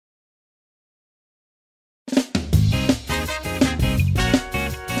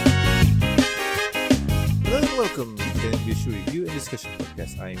Welcome to the MBS Review and Discussion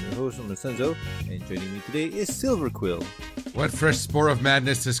Podcast. I am your host, Sanzo, and joining me today is Silver Quill. What fresh spore of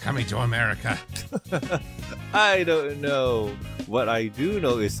madness is coming to America? I don't know. What I do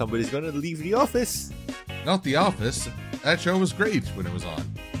know is somebody's gonna leave The Office. Not The Office. That show was great when it was on.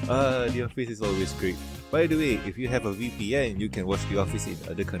 The Office is always great. By the way, if you have a VPN, you can watch The Office in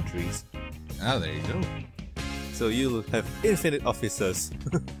other countries. Ah, there you go. So you'll have infinite officers.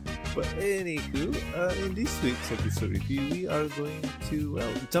 But anywho, in this week's episode review, we are going to,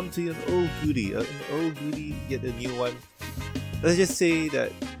 jump to an old goodie. Yet a new one. Let's just say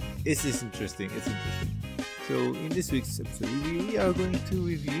that it is interesting. It's interesting. So in this week's episode review, we are going to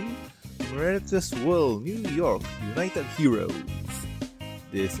review Miraculous World, New York, United Heroes.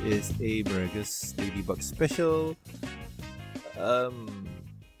 This is a Miraculous Ladybug special.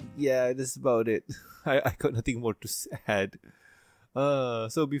 Yeah, that's about it. I got nothing more to add.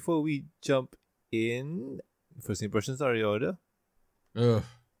 So before we jump in, first impressions are in order.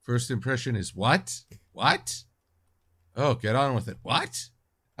 First impression is what? What? Oh, get on with it. What?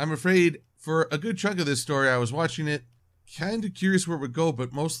 I'm afraid for a good chunk of this story, I was watching it, kind of curious where it would go,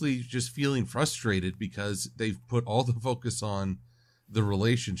 but mostly just feeling frustrated because they've put all the focus on the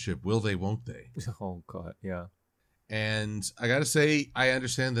relationship. Will they, won't they? Oh, God, yeah. And I gotta say, I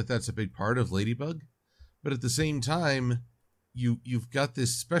understand that that's a big part of Ladybug, but at the same time, you've got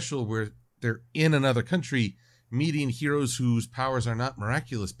this special where they're in another country meeting heroes whose powers are not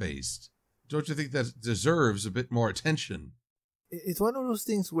miraculous based. Don't you think that deserves a bit more attention? It's one of those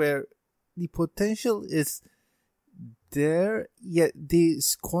things where the potential is there, yet they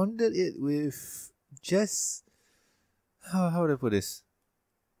squandered it with just how do I put this?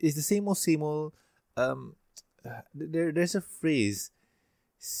 It's the same old. There's a phrase,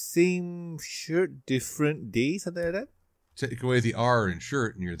 same shirt, different day, something like that. Take away the R in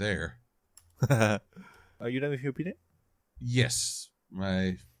shirt and you're there. Are you done with your opinion? Yes,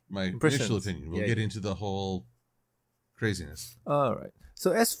 my initial opinion. We'll get into the whole craziness. All right.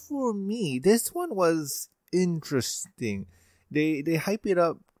 So as for me, this one was interesting. They hype it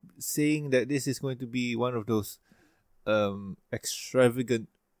up, saying that this is going to be one of those extravagant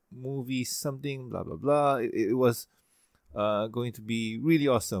movies, something blah blah blah. It was going to be really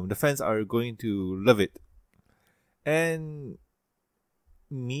awesome. The fans are going to love it. And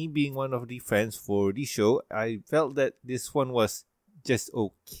me being one of the fans for the show, I felt that this one was just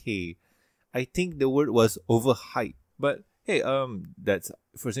okay. I think the word was overhyped. But hey, that's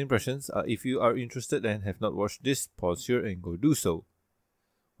first impressions. If you are interested and have not watched this, pause here and go do so.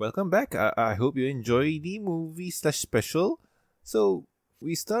 Welcome back. I hope you enjoy the movie / special. So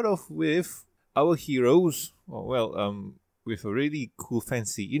we start off with our heroes. With a really cool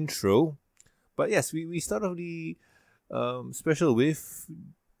fancy intro. But yes, we start off the special with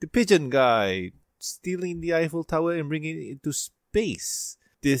the pigeon guy stealing the Eiffel Tower and bringing it into space.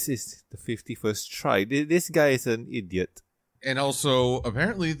 This is the 51st try. This guy is an idiot. And also,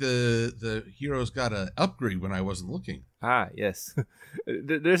 apparently, the heroes got an upgrade when I wasn't looking. Ah, yes.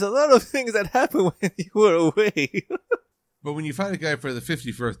 There's a lot of things that happen when you were away. But when you find a guy for the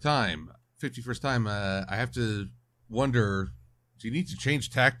 51st time, I have to wonder, do you need to change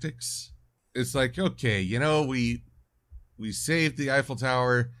tactics? It's like, okay, we saved the Eiffel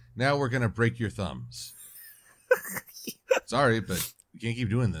Tower. Now we're going to break your thumbs. Sorry, but you can't keep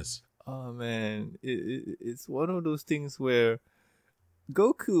doing this. Oh, man. It's one of those things where,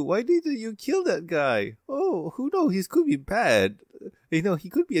 Goku, why didn't you kill that guy? Oh, who knows? He could be bad. He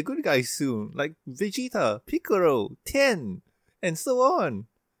could be a good guy soon. Like Vegeta, Piccolo, Tien, and so on.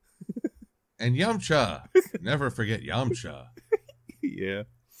 And Yamcha. Never forget Yamcha. Yeah.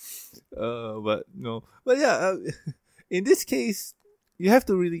 But no. But yeah, in this case, you have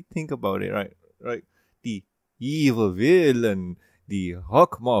to really think about it, right? Right? The evil villain, the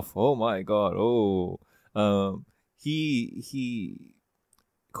Hawkmoth. Oh my God! He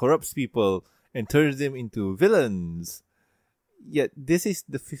corrupts people and turns them into villains. Yet this is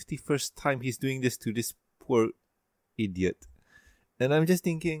the 51st time he's doing this to this poor idiot, and I'm just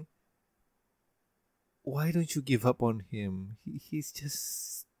thinking, why don't you give up on him? He's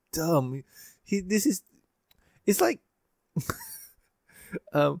just dumb. It's like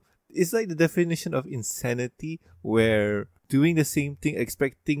it's like the definition of insanity, where doing the same thing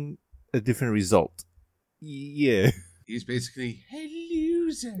expecting a different result. Yeah. He's basically a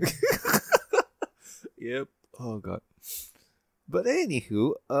loser. Yep. Oh God. But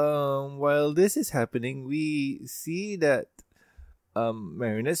anywho, while this is happening, we see that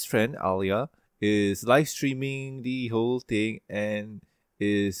Marinette's friend Alia is live streaming the whole thing and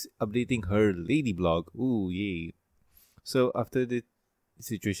is updating her lady blog. Ooh, yay. So after the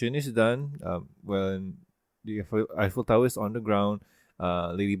situation is done, when the Eiffel Tower is on the ground.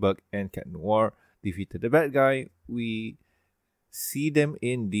 Ladybug and Cat Noir defeated the bad guy. We see them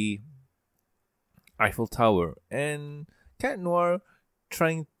in the Eiffel Tower, and Cat Noir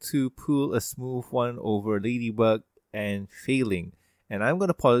trying to pull a smooth one over Ladybug and failing. And I'm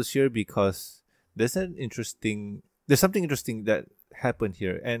gonna pause here because there's something interesting that happened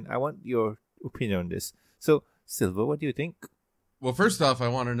here, and I want your opinion on this. So, Silver, what do you think? Well, first off, I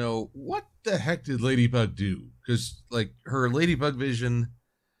want to know, what the heck did Ladybug do? Because, like, her Ladybug vision,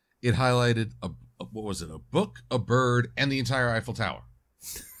 it highlighted what was it? A book, a bird, and the entire Eiffel Tower.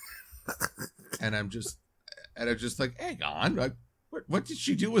 and I'm just like, hang on, what did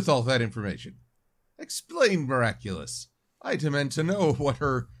she do with all that information? Explain, Miraculous. I demand to know what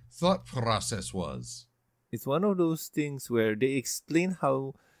her thought process was. It's one of those things where they explain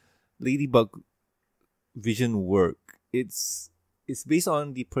how Ladybug vision work. It's based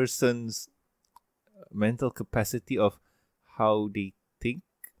on the person's mental capacity of how they think,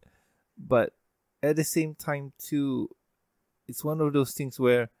 but at the same time too, it's one of those things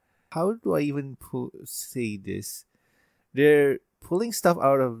where, how do I even say this? They're pulling stuff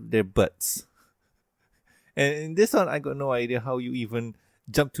out of their butts, and in this one, I got no idea how you even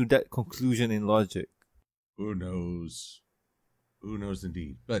jump to that conclusion in logic. Who knows? Who knows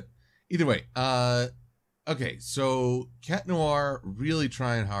indeed. But either way, okay, so Cat Noir really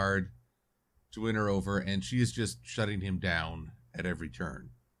trying hard to win her over, and she is just shutting him down at every turn.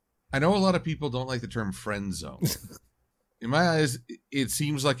 I know a lot of people don't like the term friend zone. In my eyes, it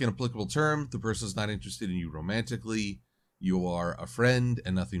seems like an applicable term. The person's not interested in you romantically. You are a friend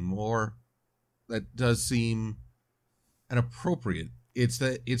and nothing more. That does seem inappropriate.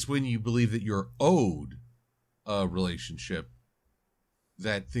 It's when you believe that you're owed a relationship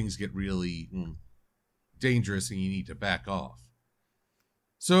that things get really dangerous and you need to back off.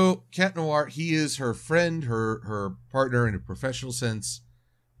 So Cat Noir, he is her friend, her partner in a professional sense,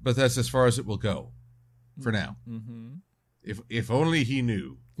 but that's as far as it will go for now. Mm-hmm. If only he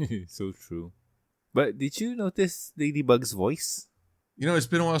knew. So true. But did you notice Ladybug's voice? You know, it's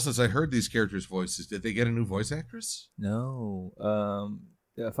been a while since I heard these characters' voices. Did they get a new voice actress? No.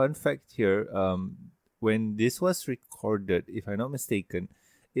 A fun fact here. When this was recorded, if I'm not mistaken,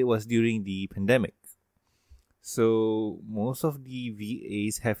 it was during the pandemic. So most of the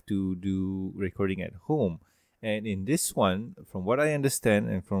VAs have to do recording at home. And in this one, from what I understand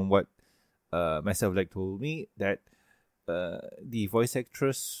and from what myself like told me, that the voice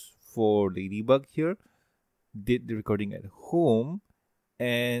actress for Ladybug here did the recording at home.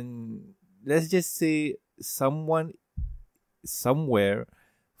 And let's just say someone somewhere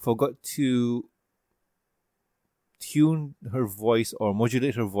forgot to tune her voice or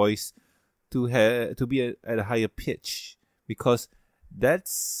modulate her voice to be at a higher pitch, because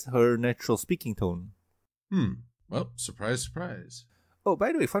that's her natural speaking tone. Well, surprise, surprise. Oh,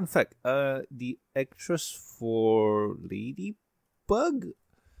 by the way, fun fact. The actress for Ladybug,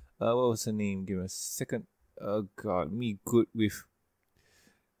 what was her name? Give me a second. God, me good with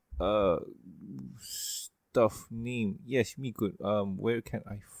stuff name. Yes, me good. Where can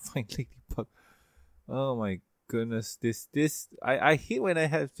I find Ladybug? Oh my goodness, this I hate when I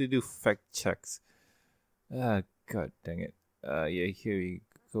have to do fact checks. God dang it. Yeah, here we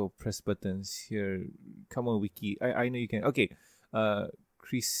go. Press buttons here. Come on, Wiki. I know you can. Okay.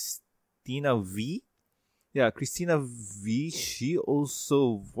 Christina V. Yeah, Christina V. She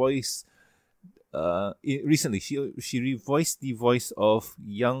also voiced. Recently, she revoiced the voice of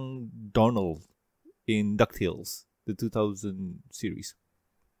young Donald in DuckTales, the 2000 series.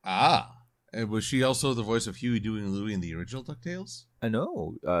 Ah. And was she also the voice of Huey, Dewey, and Louie in the original DuckTales? I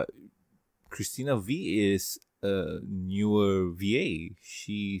know. Christina V is a newer VA.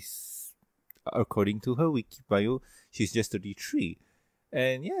 She's, according to her wiki bio, she's just 33.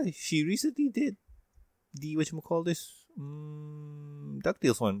 And yeah, she recently did the,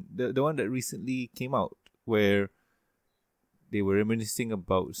 DuckTales one. The one that recently came out, where they were reminiscing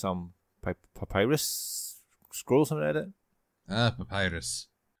about some papyrus scroll, something like that. Ah, papyrus.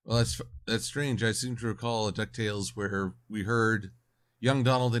 Well, that's strange. I seem to recall a DuckTales where we heard young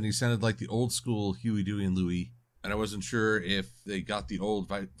Donald and he sounded like the old school Huey, Dewey, and Louie, and I wasn't sure if they got the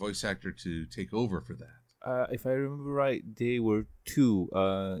old voice actor to take over for that. If I remember right, they were two.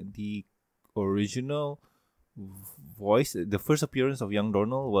 The original voice, the first appearance of young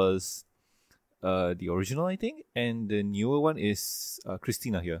Donald was the original, I think, and the newer one is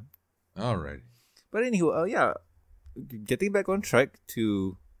Christina here. All right. But anywho, yeah, getting back on track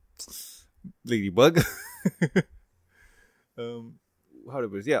to Ladybug. How to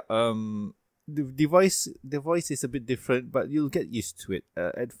put it? Yeah. The voice is a bit different, but you'll get used to it.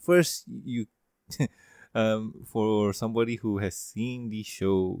 At first, you For somebody who has seen the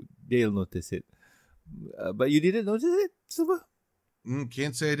show, they'll notice it. But you didn't notice it, Silver?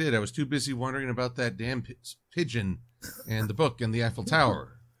 Can't say I did. I was too busy wondering about that damn pigeon and the book and the Eiffel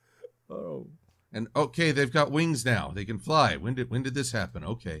Tower. Oh. And okay, they've got wings now. They can fly. When did this happen?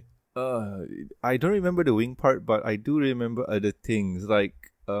 Okay. I don't remember the wing part, but I do remember other things.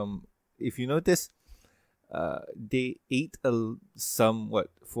 Like, if you notice, they ate some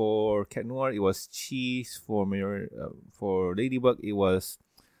for Cat Noir it was cheese, for Ladybug it was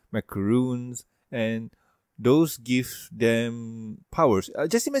macaroons, and those give them powers.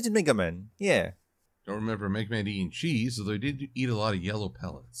 Just imagine Mega Man. Yeah. Don't remember Mega Man eating cheese, although he did eat a lot of yellow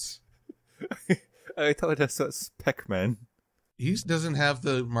pellets. I thought that was Pac-Man. He doesn't have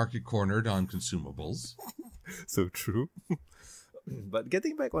the market cornered on consumables. So true. But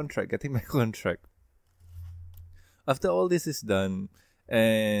getting back on track. After all this is done,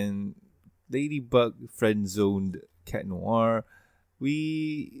 and Ladybug friend-zoned Cat Noir,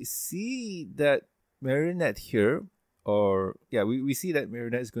 we see that Marinette here, we see that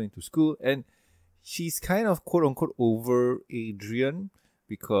Marinette is going to school, and she's kind of quote-unquote over Adrian,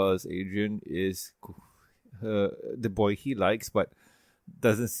 because Adrian is the boy he likes, but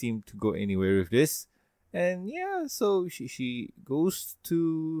doesn't seem to go anywhere with this. And yeah, so she goes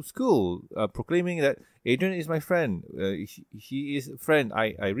to school, proclaiming that Adrian is my friend. She is a friend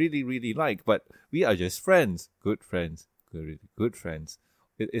I really, really like, but we are just friends. Good friends. Good friends.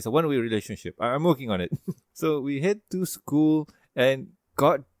 It's a one-way relationship. I'm working on it. So we head to school, and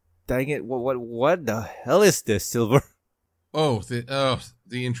God dang it, what the hell is this, Silver?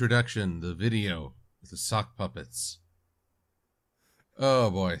 The introduction, the video with the sock puppets. Oh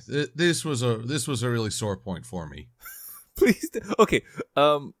boy, this was a really sore point for me. Please, okay.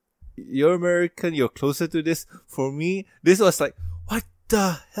 You're American. You're closer to this. For me, this was like, what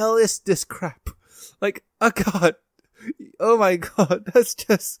the hell is this crap? Like, oh God, oh my God, that's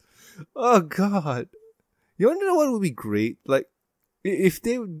just, oh God. You want to know what would be great? Like, if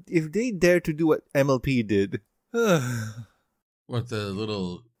they dare to do what MLP did. What, the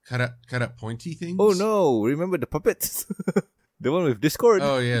little cut up pointy things? Oh no! Remember the puppets? The one with Discord.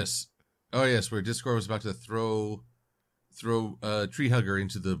 Oh yes, where Discord was about to throw Tree Hugger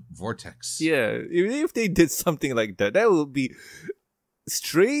into the vortex. Yeah, if they did something like that, that would be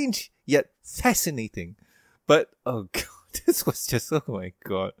strange yet fascinating. But oh God, this was just, oh my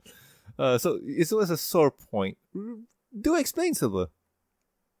God. So it was a sore point. Do explain, Silver.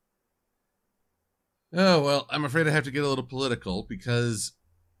 Oh, well, I'm afraid I have to get a little political, because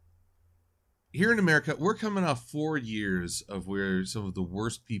here in America, we're coming off 4 years of where some of the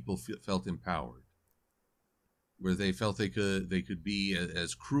worst people felt empowered, where they felt they could be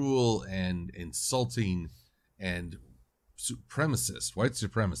as cruel and insulting and white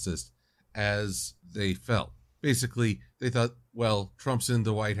supremacist, as they felt. Basically, they thought, well, Trump's in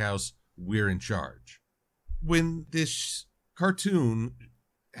the White House, we're in charge. When this cartoon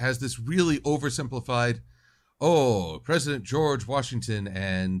has this really oversimplified, President George Washington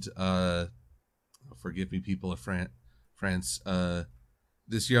and forgive me, people of France,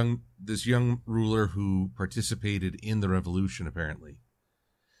 this young ruler who participated in the revolution, apparently.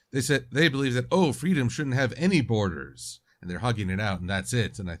 They believe that, freedom shouldn't have any borders, and they're hugging it out, and that's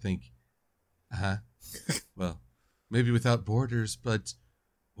it. And I think, well, maybe without borders, but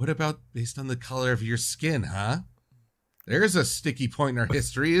what about based on the color of your skin, huh? There's a sticky point in our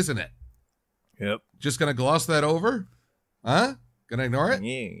history, isn't it? Yep. Just gonna gloss that over? Huh? Gonna ignore it?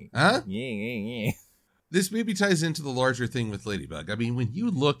 Yeah. Huh? Yeah. This maybe ties into the larger thing with Ladybug. I mean, when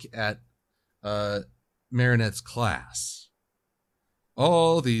you look at Marinette's class,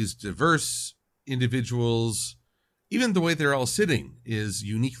 all these diverse individuals, even the way they're all sitting is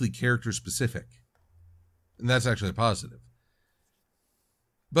uniquely character specific. And that's actually a positive.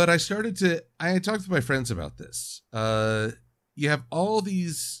 But I talked to my friends about this. You have all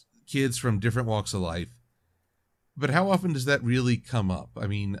these kids from different walks of life, but how often does that really come up? I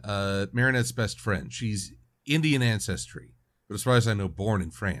mean, Marinette's best friend, she's Indian ancestry, but as far as I know, born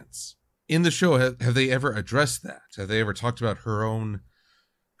in France. In the show, have they ever addressed that? Have they ever talked about her own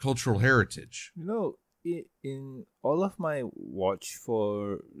cultural heritage? You know, in all of my watch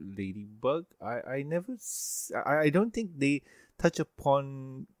for Ladybug, I don't think they touch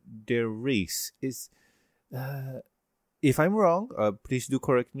upon their race. If I'm wrong, please do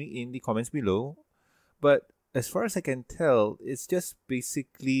correct me in the comments below. But as far as I can tell, it's just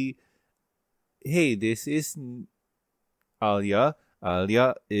basically, hey, this is Alia.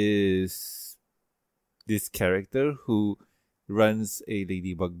 Alia is this character who runs a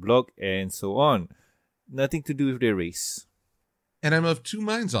Ladybug blog and so on. Nothing to do with their race. And I'm of two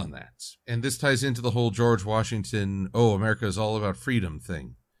minds on that. And this ties into the whole George Washington, oh, America is all about freedom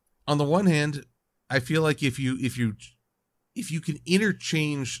thing. On the one hand, I feel like if you can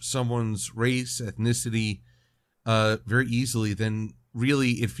interchange someone's race, ethnicity, very easily, then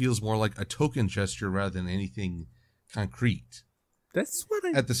really it feels more like a token gesture rather than anything concrete. That's what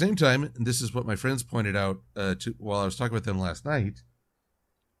I... At the same time, and this is what my friends pointed out while I was talking with them last night,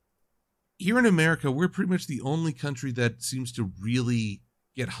 here in America, we're pretty much the only country that seems to really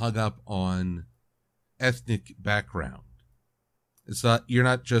get hung up on ethnic background. It's not, you're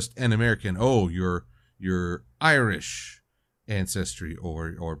not just an American. Oh, you're Irish ancestry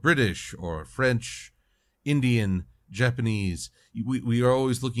or British or French, Indian, Japanese. We are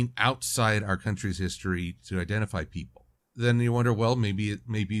always looking outside our country's history to identify people. Then you wonder, well, maybe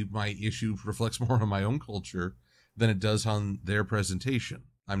my issue reflects more on my own culture than it does on their presentation.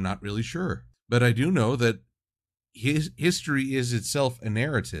 I'm not really sure. But I do know that his history is itself a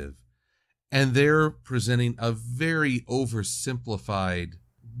narrative, and they're presenting a very oversimplified,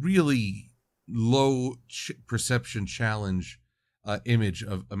 really low perception challenge image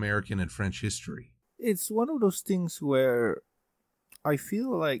of American and French history. It's one of those things where I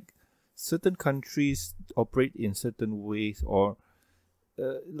feel like certain countries operate in certain ways, or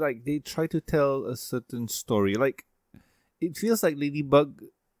like they try to tell a certain story. Like it feels like Ladybug,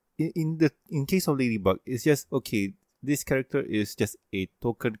 in case of Ladybug, it's just okay. This character is just a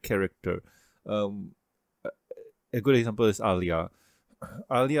token character. A good example is Alia.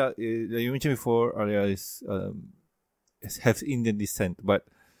 Alia, you mentioned before, Alia has Indian descent, but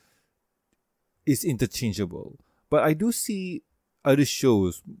is interchangeable. But I do see other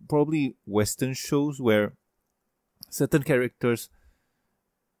shows, probably Western shows, where certain characters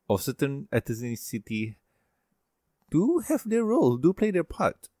of certain ethnicity do have their role, do play their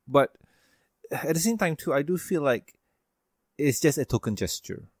part. But at the same time, too, I do feel like it's just a token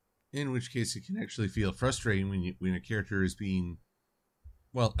gesture. In which case, it can actually feel frustrating when a character is being,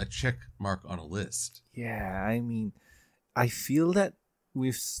 well, a check mark on a list. Yeah, I mean, I feel that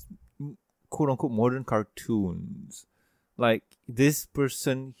with quote-unquote modern cartoons, like this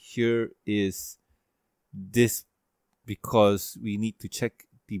person here is this because we need to check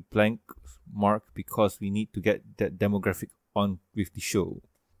the blank mark because we need to get that demographic on with the show.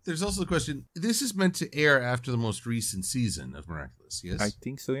 There's also the question, this is meant to air after the most recent season of Miraculous, yes? I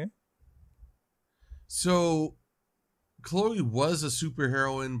think so, yeah. So, Chloe was a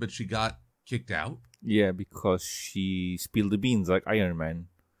superheroine, but she got kicked out? Yeah, because she spilled the beans like Iron Man.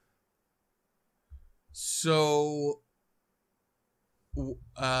 So,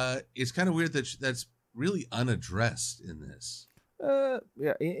 it's kind of weird that that's really unaddressed in this.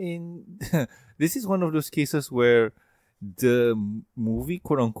 Yeah, in this is one of those cases where the movie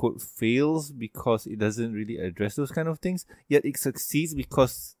quote-unquote fails because it doesn't really address those kind of things, yet it succeeds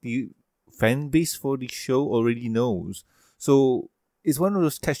because the fan base for the show already knows. So it's one of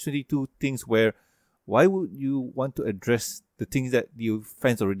those catch-22 things where why would you want to address the things that the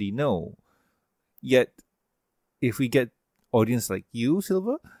fans already know? Yet, if we get audience like you,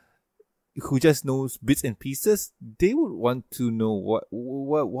 Silver, who just knows bits and pieces, they would want to know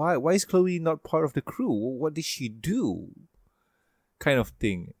why is Chloe not part of the crew? What did she do? Kind of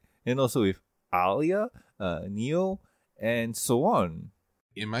thing. And also with Alia, Neo, and so on.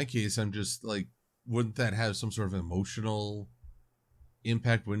 In my case, I'm just like, wouldn't that have some sort of emotional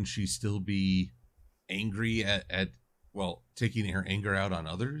impact? Wouldn't she still be angry at taking her anger out on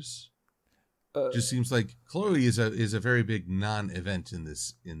others? Just seems like Chloe is a very big non-event in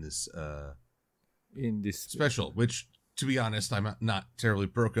this special, which, to be honest, I'm not terribly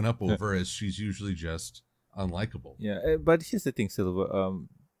broken up over, as she's usually just unlikable. Yeah, but here's the thing, Silver.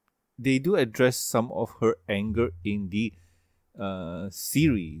 They do address some of her anger in the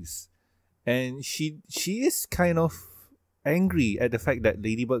series, and she is kind of angry at the fact that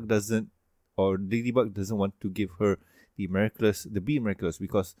Ladybug doesn't want to give her the Be Miraculous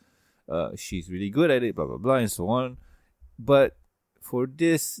because she's really good at it, blah blah blah, and so on. But for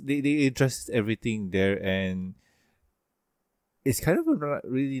this, they addressed everything there, and it's kind of a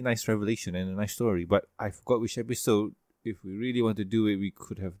really nice revelation and a nice story. But I forgot which episode. If we really want to do it, we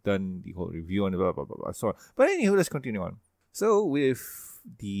could have done the whole review on blah blah blah blah. So on. But anyway, let's continue on. So with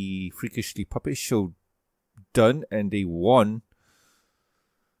the Freakishly Puppet Show done and they won,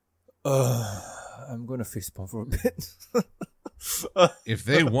 I'm gonna facepalm for a bit. If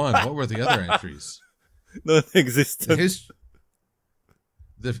they won, what were the other entries? Non-existent.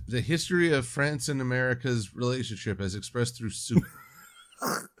 The history of France and America's relationship as expressed through soup.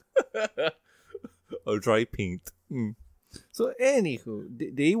 Or dry paint. So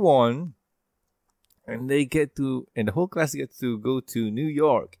anywho, they won. And the whole class gets to go to New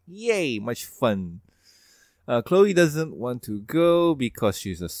York. Yay, much fun. Chloe doesn't want to go because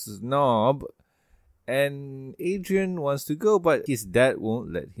she's a snob. And Adrian wants to go, but his dad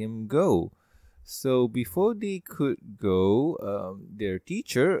won't let him go. So before they could go, their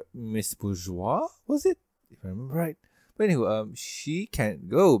teacher, Miss Bourgeois, was it? If I remember right. But anyway, she can't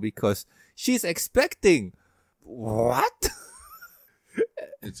go because she's expecting. What?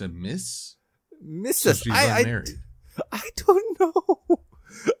 It's a miss? Mrs. So she's unmarried. I don't know.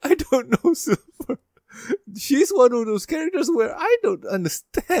 I don't know, Silver. She's one of those characters where I don't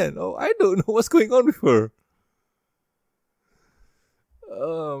understand. Oh, I don't know what's going on with her.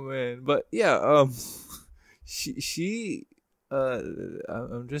 Oh man, but yeah, I'm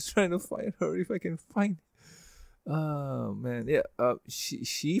just trying to find her if I can find. Oh man, yeah.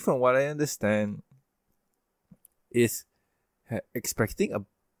 She from what I understand is expecting a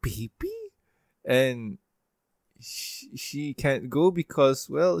baby, and she can't go because,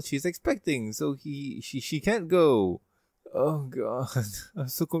 well, she's expecting, so she can't go. Oh god, I'm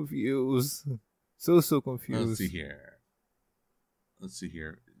so confused. So confused. Let's see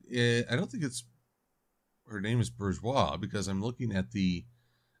here. I don't think her name is Bourgeois because I'm looking at the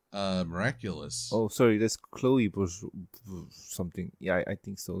Miraculous. Oh, sorry, that's Chloe something. Yeah, I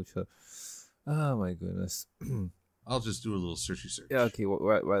think so. Oh my goodness. I'll just do a little search. Yeah, okay.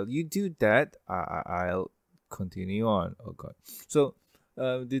 While you do that, I'll continue on. Oh god. So,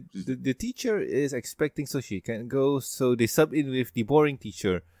 the teacher is expecting, so she can't go. So they sub in with the boring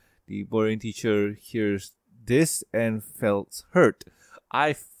teacher. The boring teacher hears this and felt hurt.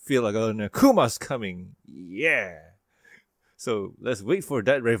 I feel like Kuma's coming. Yeah. So let's wait for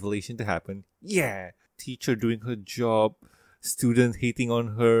that revelation to happen. Yeah. Teacher doing her job. Student hating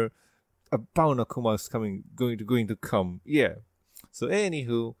on her. A bound of Kuma's going to come. Yeah. So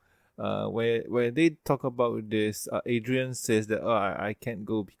anywho, when they talk about this, Adrian says that I can't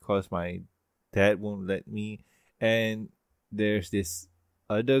go because my dad won't let me. And there's this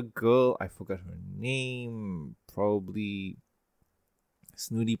other girl, I forgot her name, probably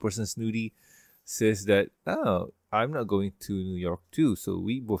Snooty, says that, oh, I'm not going to New York too, so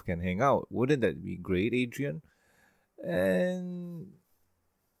we both can hang out. Wouldn't that be great, Adrian? And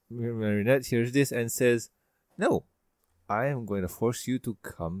Marinette hears this and says, no, I am going to force you to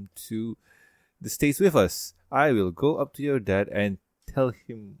come to the States with us. I will go up to your dad and tell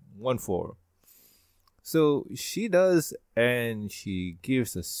him 1-4. So she does, and she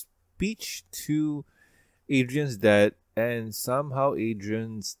gives a speech to Adrian's dad, and somehow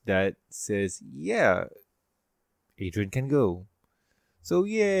Adrian's dad says, yeah, Adrian can go. So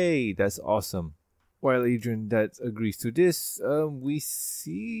yay, that's awesome. While Adrian's dad agrees to this, we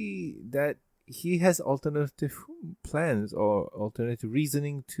see that he has alternative plans or alternative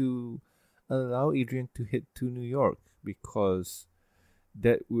reasoning to allow Adrian to head to New York, because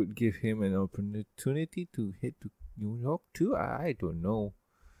that would give him an opportunity to head to New York too. I don't know.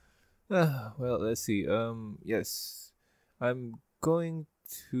 Well, let's see. Yes, I'm going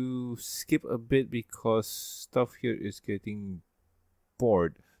to skip a bit because stuff here is getting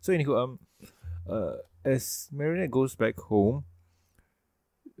bored. So anywho, as Marinette goes back home,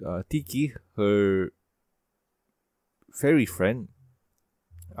 Tiki, her fairy friend,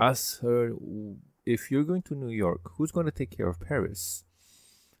 asks her, if you're going to New York, who's going to take care of Paris?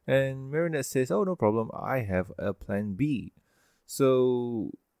 And Marinette says, oh, no problem, I have a plan B.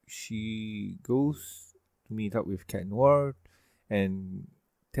 So she goes to meet up with Cat Noir and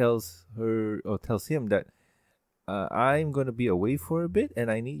tells him that I'm going to be away for a bit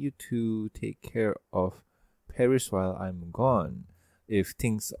and I need you to take care of Paris while I'm gone. If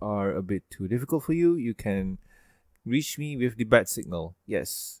things are a bit too difficult for you, you can reach me with the bat signal.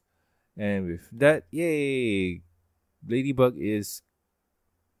 Yes. And with that, yay! Ladybug is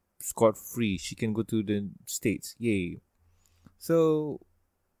scot-free. She can go to the States. Yay. So,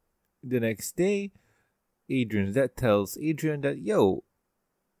 the next day, Adrian's dad tells Adrian that, yo,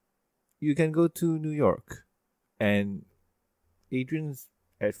 you can go to New York. And Adrian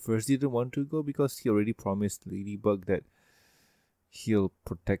at first didn't want to go because he already promised Ladybug that he'll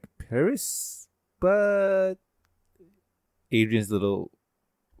protect Paris. But Adrian's little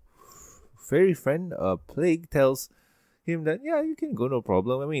fairy friend, Plague, tells him that, yeah, you can go, no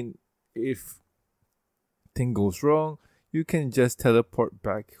problem. I mean, if thing goes wrong, you can just teleport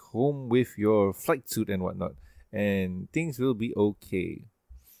back home with your flight suit and whatnot, and things will be okay.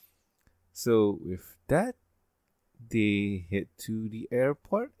 So with that, they head to the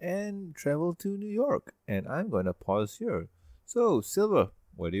airport and travel to New York. And I'm going to pause here. So, Silver,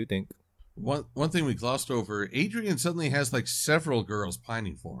 what do you think? One thing we glossed over, Adrian suddenly has like several girls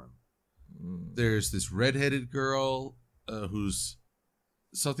pining for him. There's this redheaded girl who's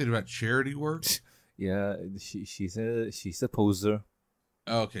something about charity work. Yeah, she's a poser.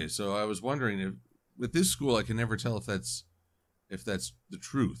 Okay, so I was wondering if with this school I can never tell if that's the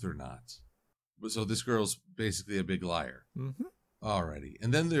truth or not. So this girl's basically a big liar. Mm-hmm. Alrighty,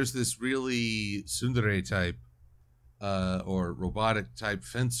 and then there's this really tsundere type or robotic type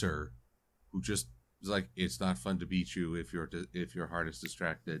fencer who just is like, it's not fun to beat you if your heart is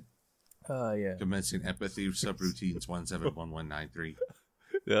distracted. Yeah. Commencing empathy subroutines 171193.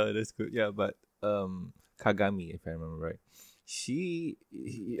 Yeah, that's good. Yeah, but Kagami, if I remember right,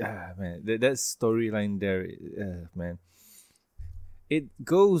 man, that storyline there, man, it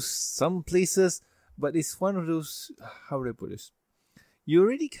goes some places, but it's one of those, how do I put this? You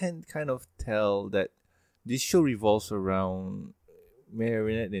already can kind of tell that this show revolves around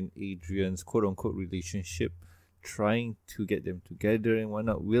Marinette and Adrian's quote-unquote relationship, trying to get them together and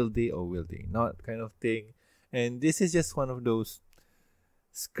whatnot. Will they or will they not kind of thing. And this is just one of those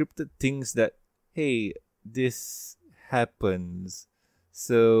scripted things that, hey, this happens.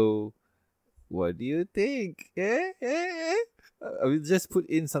 So, what do you think? I will just put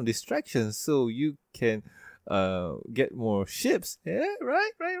in some distractions so you can get more ships. Yeah,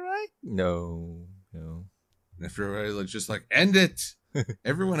 right. No. After a while, it's just like, end it.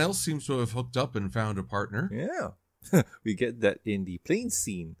 Everyone else seems to have hooked up and found a partner. Yeah. We get that in the plane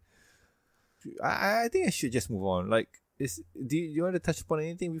scene. I think I should just move on. Like, do you want to touch upon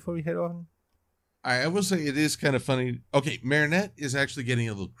anything before we head on? I will say it is kind of funny. Okay, Marinette is actually getting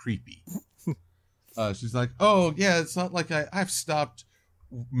a little creepy. She's like, oh, yeah, it's not like I've stopped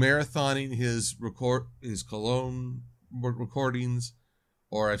marathoning his cologne recordings,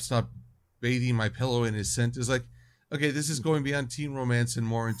 or I've stopped bathing my pillow in his scent. Is like, okay, this is going beyond teen romance and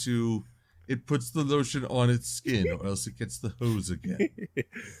more into it puts the lotion on its skin or else it gets the hose again.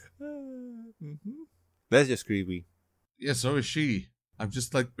 Mm-hmm. That's just creepy. Yeah, so is she. I'm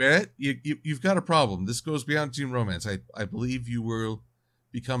just like, Marinette, you've got a problem. This goes beyond teen romance. I believe you will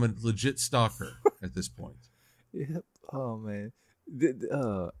become a legit stalker at this point. Yep. Oh man.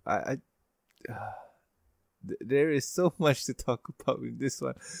 There is so much to talk about with this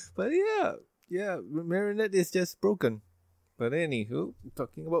one, but yeah, Marinette is just broken. But anywho,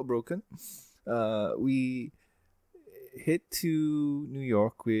 talking about broken, we head to New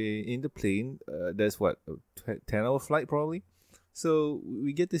York. We're in the plane. That's what, 10-hour flight probably. So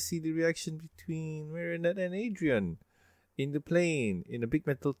we get to see the reaction between Marinette and Adrian in the plane, in a big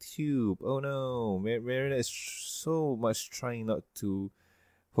metal tube. Oh no, Marinette is so much trying not to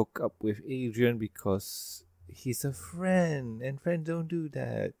hook up with Adrian because he's a friend, and friends don't do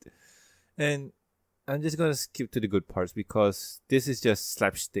that. And I'm just gonna skip to the good parts because this is just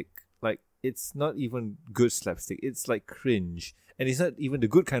slapstick. Like, it's not even good slapstick. It's like cringe, and it's not even the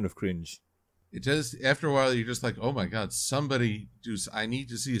good kind of cringe. It does. After a while, you're just like, oh my god, I need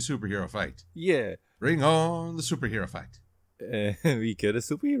to see a superhero fight. Yeah. Bring on the superhero fight. And we get a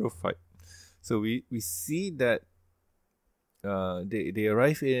superhero fight. So we see that they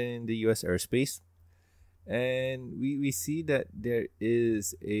arrive in the US airspace, and we see that there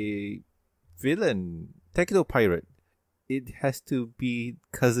is a villain, Techno Pirate. It has to be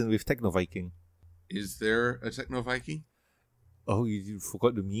cousin with Techno Viking. Is there a Techno Viking? Oh, you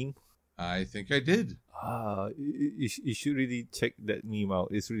forgot the meme? I think I did. You should really check that meme out.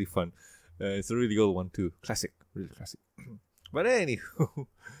 It's really fun. It's a really old one too. Classic. Really classic. But anywho,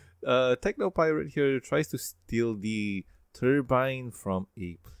 Techno Pirate here tries to steal the turbine from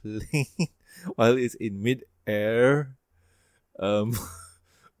a plane while it's in mid-air.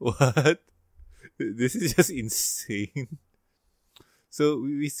 What? This is just insane. So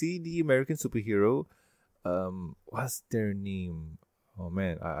we see the American superhero. What's their name? Oh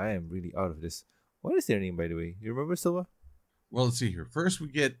man, I am really out of this. What is their name, by the way? You remember, Silva? Well, let's see here. First, we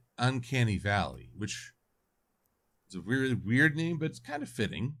get Uncanny Valley, which is a really weird name, but it's kind of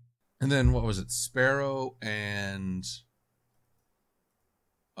fitting. And then, what was it? Sparrow and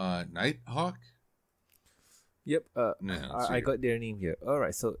Nighthawk? Yep. No, I got their name here. All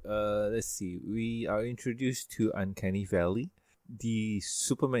right. So let's see. We are introduced to Uncanny Valley. The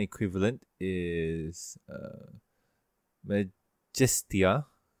Superman equivalent is Majestia.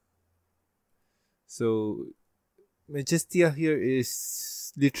 So Majestia here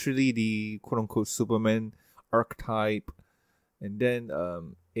is literally the quote-unquote Superman archetype. And then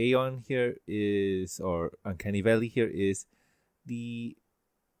Aeon here is, or Uncanny Valley here is the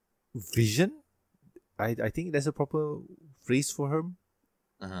Vision. I think that's a proper phrase for her.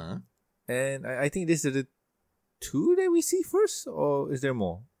 Uh-huh. And I think this is the two that we see first, or is there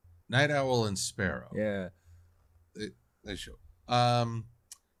more? Night Owl and Sparrow. Yeah. They show.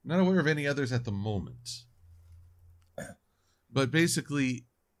 Not aware of any others at the moment. But basically,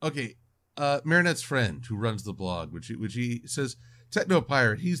 okay, Marinette's friend who runs the blog, which he says, Techno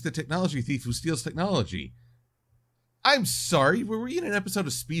Pirate, he's the technology thief who steals technology. I'm sorry, were we in an episode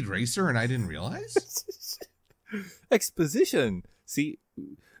of Speed Racer and I didn't realize? Exposition. See,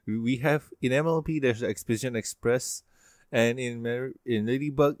 we have in MLP there's the Exposition Express, and in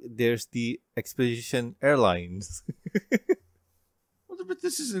Ladybug there's the Exposition Airlines. Well, but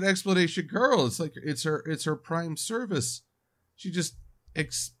this is an explanation girl. It's like it's her prime service. She just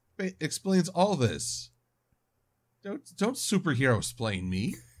explains all this. Don't superhero explain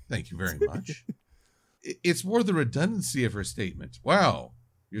me. Thank you very much. It's more the redundancy of her statement. Wow,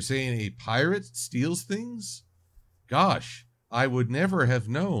 you're saying a pirate steals things? Gosh, I would never have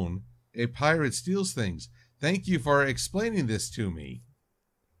known a pirate steals things. Thank you for explaining this to me.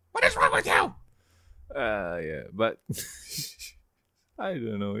 What is wrong with you? Yeah, but I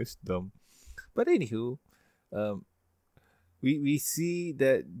don't know, it's dumb. But anywho, we see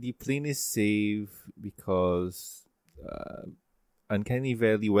that the plane is safe because Uncanny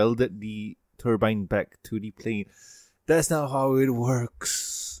Valley welded the turbine back to the plane. That's not how it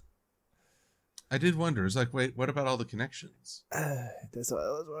works. I did wonder. It's like, wait, what about all the connections? That's what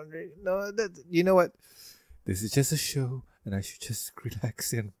I was wondering. No, you know what? This is just a show, and I should just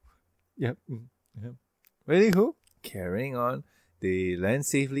relax and yep. Anywho, carrying on, they land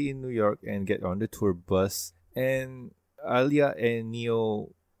safely in New York and get on the tour bus. And Alia and Neo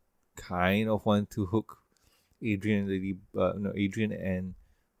kind of want to hook Adrian and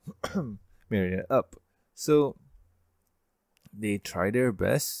Marinette up. So they try their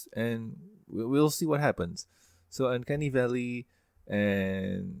best, and we'll see what happens. So Uncanny Valley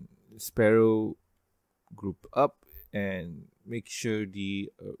and Sparrow group up and make sure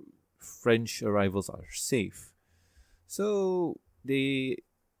the French arrivals are safe. So they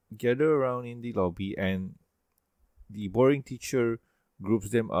gather around in the lobby, and the boring teacher groups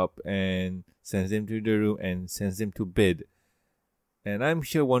them up and sends them to the room and sends them to bed. And I'm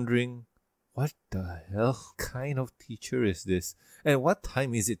here wondering, what the hell kind of teacher is this? And what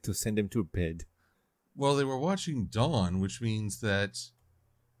time is it to send them to bed? Well, they were watching dawn, which means that...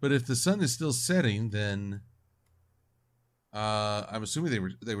 But if the sun is still setting, then... I'm assuming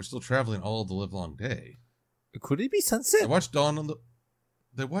they were still traveling all the livelong day. Could it be sunset? They watched dawn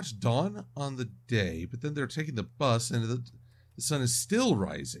on the day, but then they're taking the bus, and the sun is still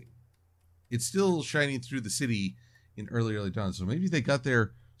rising. It's still shining through the city in early dawn. So maybe they got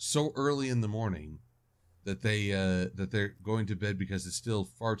there so early in the morning that they're going to bed because it's still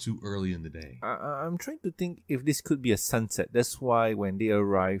far too early in the day. I'm trying to think if this could be a sunset. That's why when they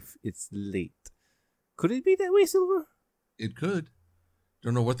arrive, it's late. Could it be that way, Silver? It could.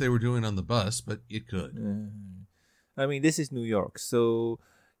 Don't know what they were doing on the bus, but it could. I mean, this is New York, so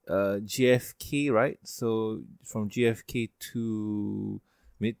JFK, right? So from JFK to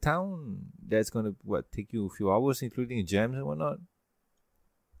Midtown, that's gonna take you a few hours, including jams and whatnot.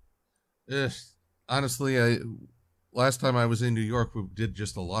 Honestly, last time I was in New York, we did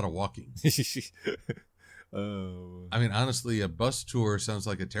just a lot of walking. I mean, honestly, a bus tour sounds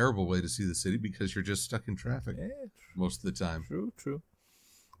like a terrible way to see the city because you're just stuck in traffic most of the time. True.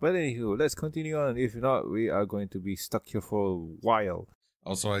 But anywho, let's continue on. If not, we are going to be stuck here for a while.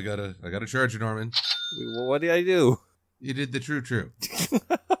 Also, I gotta charge you, Norman. Wait, what did I do? You did the true.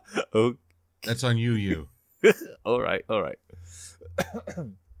 Okay. That's on you. All right.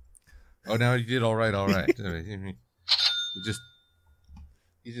 Oh, now you did all right.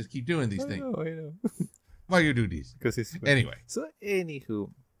 You just keep doing these things. I know. Why you do these? Because it's fun. Anyway. So,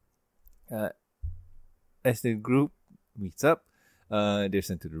 anywho, as the group meets up, they're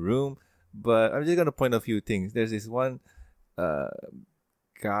sent to the room. But I'm just gonna point out a few things. There's this one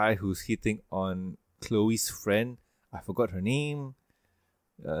guy who's hitting on Chloe's friend. I forgot her name.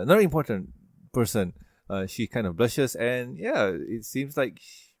 Not important person. She kind of blushes, and it seems like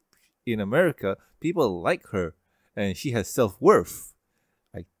in America people like her, and she has self-worth.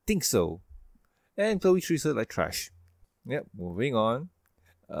 I think so. And Chloe treats her like trash. Yep. Moving on.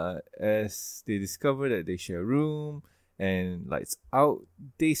 As they discover that they share a room and lights out,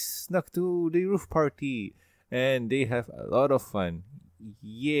 they snuck to the roof party, and they have a lot of fun.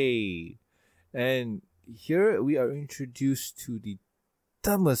 Yay! And here we are introduced to the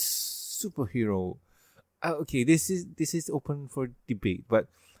dumbest superhero. Okay, this is open for debate, but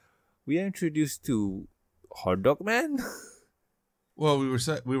we are introduced to Hot Dog Man. Well,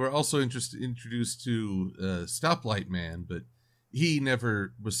 we were also introduced to Stoplight Man, but he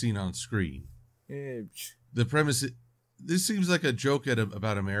never was seen on screen. The premise, this seems like a joke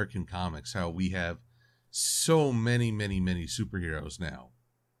about American comics, how we have so many superheroes now.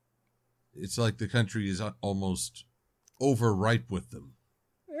 It's like the country is almost overripe with them.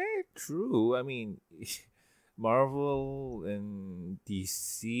 True. I mean, Marvel and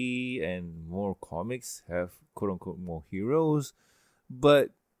DC and more comics have quote unquote more heroes,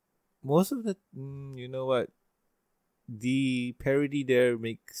 but most of the, you know what, the parody there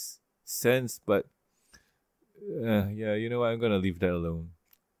makes sense, but yeah, you know what, I'm gonna leave that alone.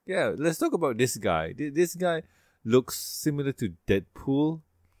 Yeah, let's talk about this guy. This guy looks similar to Deadpool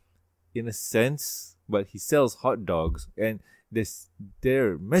in a sense, but he sells hot dogs, and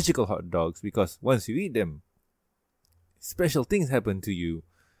they're magical hot dogs because once you eat them, special things happen to you,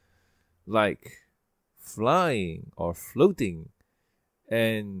 like flying or floating,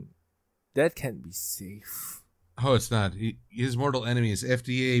 and that can't be safe. Oh, it's not. His mortal enemy is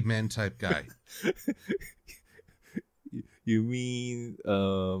FDA man type guy. You mean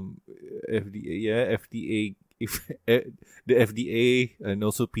FDA? Yeah, FDA. If the FDA and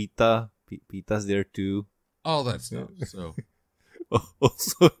also PETA's there too. All that stuff. So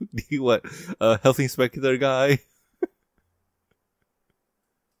also the what? Health inspector guy.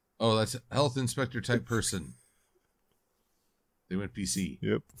 Oh, that's a health inspector type person. They went PC.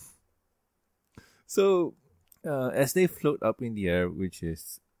 Yep. So, as they float up in the air, which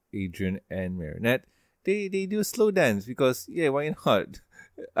is Adrian and Marinette, they do a slow dance because, yeah, why not?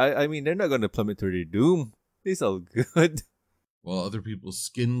 I mean, they're not going to plummet to their doom. It's all good. While other people's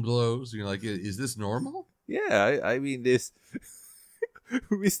skin glows, you're like, is this normal? Yeah, I mean, this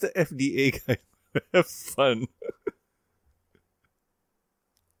Mr. FDA guy have fun.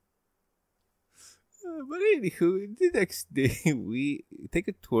 But anywho, the next day we take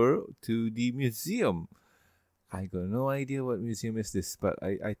a tour to the museum. I got no idea what museum is this, but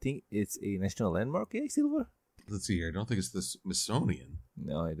I think it's a national landmark, eh, Silver? Let's see here. I don't think it's the Smithsonian.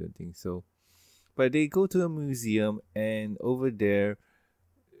 No, I don't think so. But they go to a museum, and over there,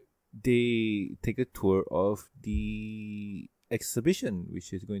 they take a tour of the exhibition,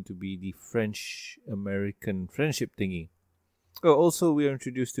 which is going to be the French-American friendship thingy. Oh, also, we are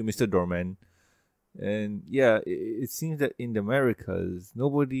introduced to Mr. Dorman. And yeah, it seems that in the Americas,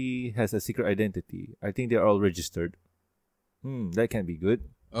 nobody has a secret identity. I think they're all registered. That can be good.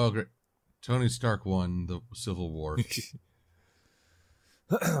 Oh, great. Tony Stark won the Civil War.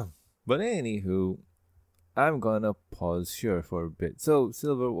 But anywho, I'm gonna pause here for a bit. So,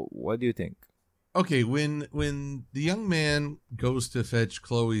 Silver, what do you think? Okay, when the young man goes to fetch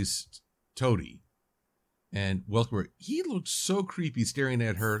Chloe's toady and welcome her, he looks so creepy staring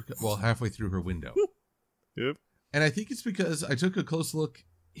at her while halfway through her window. Yep. And I think it's because I took a close look.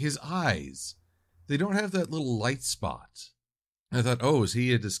 His eyes, they don't have that little light spot. I thought, oh, is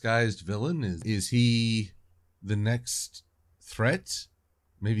he a disguised villain? Is he the next threat?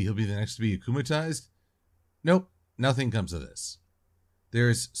 Maybe he'll be the next to be akumatized? Nope, nothing comes of this.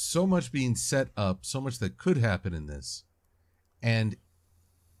 There's so much being set up, so much that could happen in this, and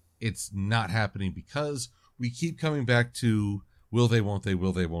it's not happening because we keep coming back to will they, won't they,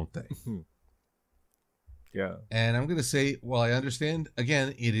 will they, won't they. Yeah. And I'm going to say, while I understand,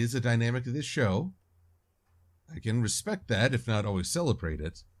 again, it is a dynamic of this show. I can respect that, if not always celebrate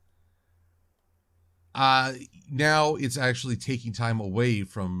it. Now it's actually taking time away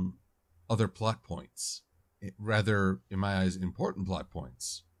from other plot points. Rather, in my eyes, important plot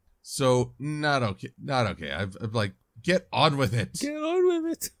points. So, not okay. Not okay. I'm like, get on with it. Get on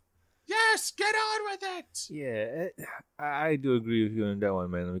with it. Yes, get on with it. Yeah, I do agree with you on that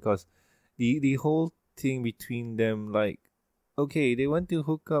one, man. Because the whole thing between them, like, okay, they want to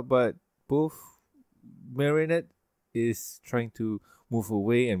hook up, but both Marinette is trying to move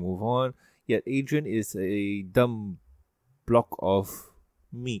away and move on. Yet Adrian is a dumb block of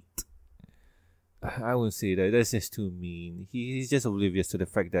meat. I won't say that. That's just too mean. He's just oblivious to the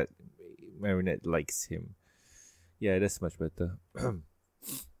fact that Marinette likes him. Yeah, that's much better.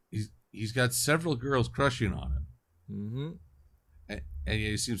 He's got several girls crushing on him. Mm-hmm. And yeah,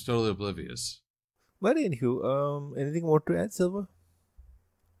 he seems totally oblivious. But anywho, anything more to add, Silver?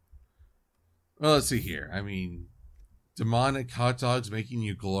 Well, let's see here. I mean, demonic hot dogs making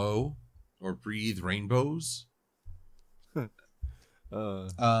you glow or breathe rainbows.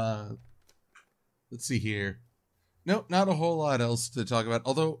 Let's see here. Nope, not a whole lot else to talk about.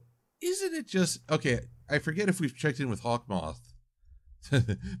 Although, isn't it just... Okay, I forget if we've checked in with Hawkmoth.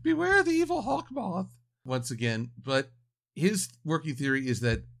 Beware the evil Hawkmoth. Once again, but his working theory is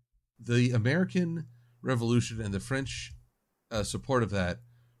that the American Revolution and the French support of that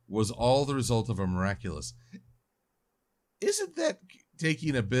was all the result of a miraculous. Isn't that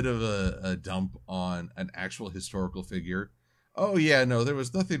taking a bit of a dump on an actual historical figure? Oh, yeah, no, there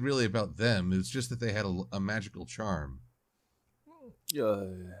was nothing really about them. It's just that they had a magical charm.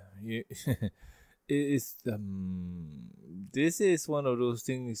 You, it's this is one of those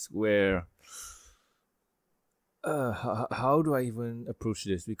things where how do I even approach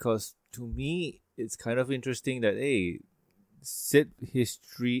this? Because to me, it's kind of interesting that hey, said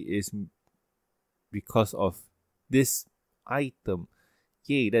history is because of this item.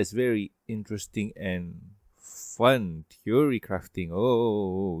 Yay, that's very interesting and fun theory crafting.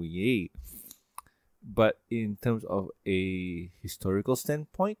 Oh, yay! But in terms of a historical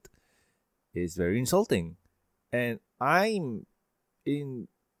standpoint, it's very insulting, and I'm in.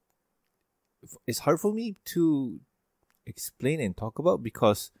 It's hard for me to explain and talk about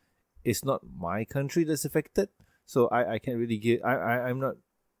because it's not my country that's affected. So I can't really get. I'm not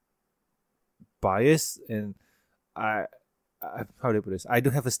biased, and how do I put this? I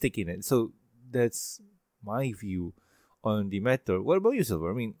don't have a stake in it. So that's my view on the matter. What about you,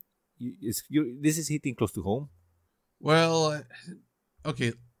 Silver? I mean, this is hitting close to home. Well,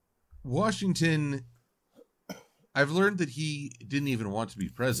 okay. Washington, I've learned that he didn't even want to be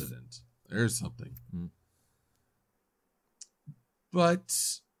president. There's something.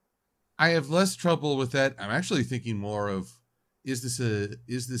 But I have less trouble with that. I'm actually thinking more of is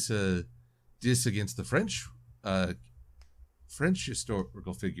this a diss against the French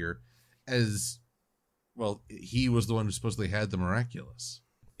historical figure, as well, he was the one who supposedly had the miraculous.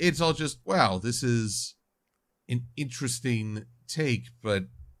 It's all just, wow, this is an interesting take, but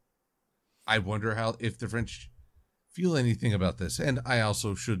I wonder if the French feel anything about this. And I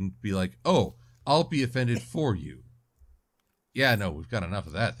also shouldn't be like, oh, I'll be offended for you. Yeah, no, we've got enough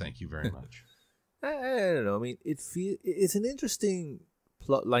of that. Thank you very much. I don't know. I mean, it's an interesting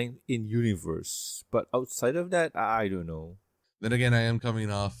plot line in universe, but outside of that, I don't know. Then again, I am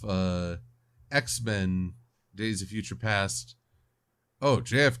coming off X-Men Days of Future Past. Oh,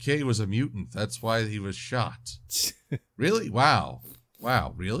 JFK was a mutant. That's why he was shot. Really? Wow.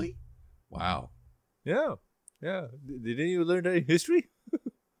 Really? Wow. Yeah. Didn't you learn that in history?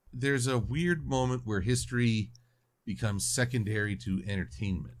 There's a weird moment where history becomes secondary to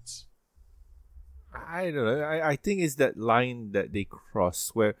entertainment. I don't know. I think it's that line that they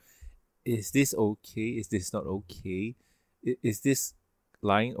cross where is this okay? Is this not okay? Is this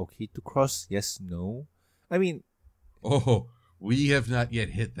line okay to cross? Yes, no. I mean, oh, we have not yet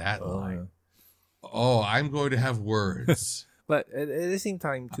hit that line. Oh, I'm going to have words. But at the same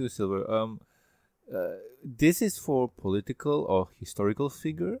time, too, Silver. This is for political or historical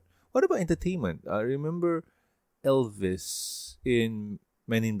figure. What about entertainment? I remember Elvis in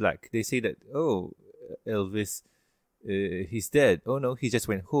Men in Black. They say that Elvis, he's dead. Oh no, he just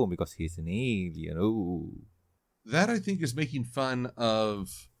went home because he's an alien. Oh, that I think is making fun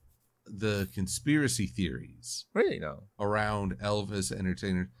of the conspiracy theories. Really, no, around Elvis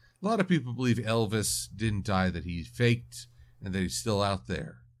entertainer. A lot of people believe Elvis didn't die; that he faked and that he's still out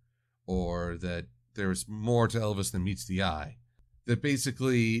there, or that there's more to Elvis than meets the eye. That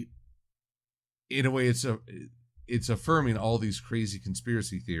basically, in a way, it's affirming all these crazy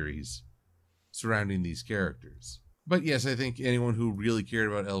conspiracy theories surrounding these characters. But yes, I think anyone who really cared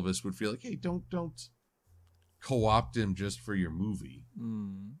about Elvis would feel like, hey, don't co-opt him just for your movie.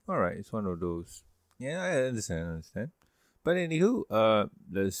 All right, it's one of those. Yeah, I understand. But anywho,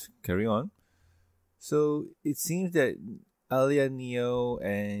 let's carry on. So it seems that Alia Neo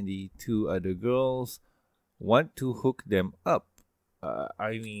and the two other girls want to hook them up.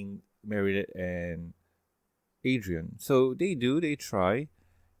 I mean, Marinette and Adrian. So they try,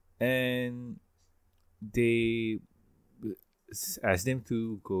 and they ask them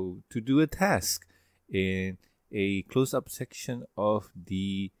to go to do a task in a close-up section of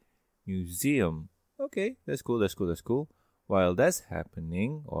the museum. Okay, that's cool. While that's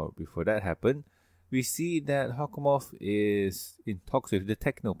happening, or before that happened, we see that Hakumov is in talks with the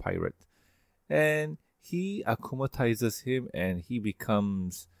Techno Pirate, and he akumatizes him, and he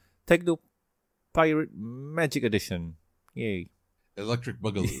becomes Techno Pirate Magic Edition. Yay. Electric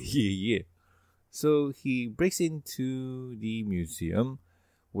Boogaloo. Yeah. So he breaks into the museum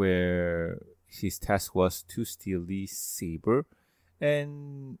where his task was to steal the saber.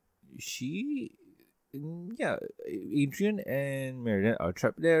 And Adrian and Marinette are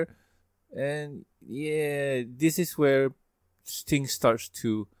trapped there. And yeah, this is where things starts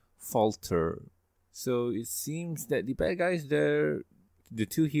to falter. So it seems that the bad guys there, the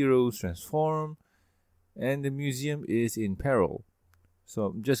two heroes transform, and the museum is in peril. So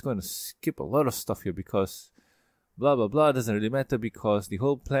I'm just going to skip a lot of stuff here because blah blah blah doesn't really matter, because the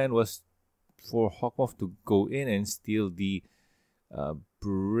whole plan was for Hawkmoth to go in and steal the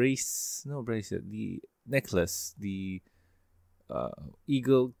the necklace, the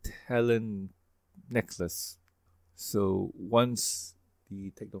eagle talon necklace. So once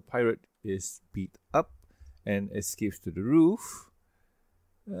the techno pirate is beat up and escapes to the roof,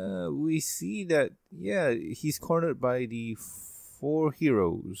 we see that, yeah, he's cornered by the 4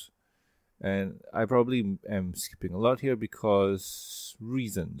 heroes. And I probably am skipping a lot here because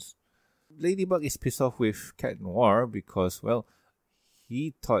reasons. Ladybug is pissed off with Cat Noir because, well,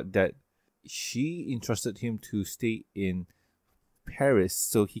 he thought that she entrusted him to stay in Paris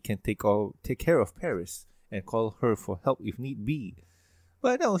so he can take care of Paris and call her for help if need be.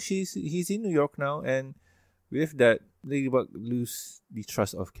 But no, he's in New York now, and with that, Ladybug loses the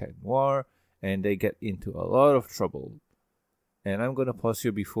trust of Cat Noir, and they get into a lot of trouble. And I'm gonna pause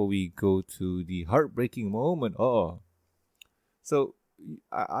here before we go to the heartbreaking moment. So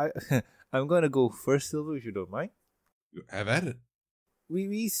I'm gonna go first, Silver, if you don't mind. Have at it.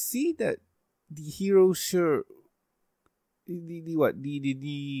 We see that the heroes sure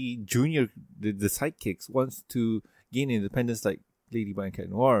the junior the sidekicks wants to gain independence like Ladybug and Cat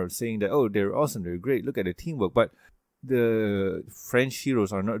Noir, saying that, oh, they're awesome, they're great, look at the teamwork. But the French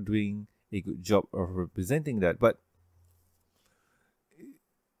heroes are not doing a good job of representing that. But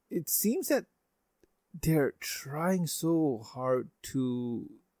it seems that they're trying so hard to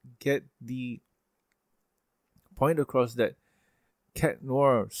get the point across that Cat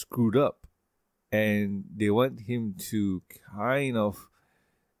Noir screwed up, and they want him to kind of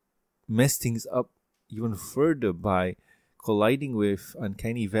mess things up even further by colliding with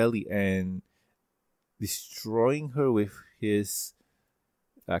Uncanny Valley and destroying her with his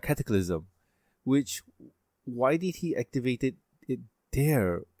Cataclysm. Which, why did he activate it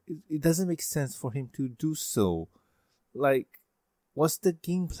there? It doesn't make sense for him to do so. Like, what's the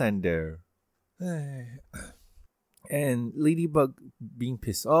game plan there? And Ladybug being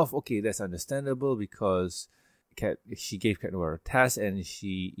pissed off, okay, that's understandable because she gave Cat Noir a task and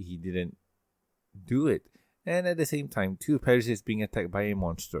he didn't do it. And at the same time, too, Paris is being attacked by a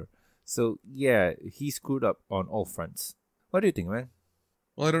monster. So yeah, he screwed up on all fronts. What do you think, man?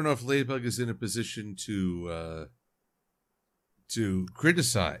 Well, I don't know if Ladybug is in a position to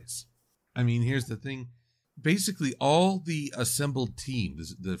criticize. I mean, here's the thing. Basically, all the assembled team,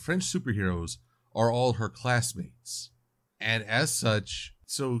 the French superheroes, are all her classmates. And as such,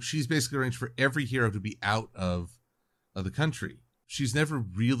 so she's basically arranged for every hero to be out of the country. She's never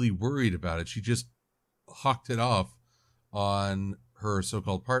really worried about it. She just hawked it off on her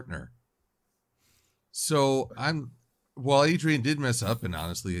so-called partner. So while Adrian did mess up, and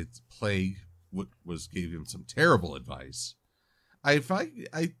honestly, it's Plague gave him some terrible advice. I find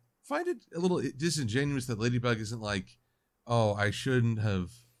it a little disingenuous that Ladybug isn't like, oh, I shouldn't have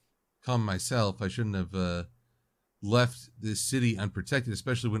come myself. I shouldn't have left this city unprotected,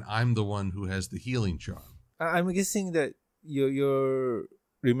 especially when I'm the one who has the healing charm. I'm guessing that you're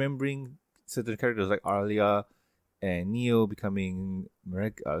remembering certain characters like Arlia and Neo becoming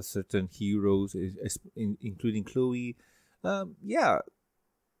certain heroes, including Chloe. Yeah,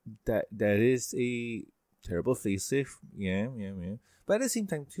 that is a terrible facelift. Yeah. But at the same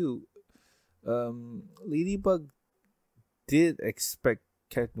time, too, Ladybug did expect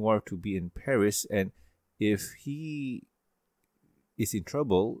Cat Noir to be in Paris, and if he is in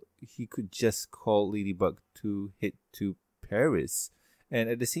trouble, he could just call Ladybug to head to Paris. And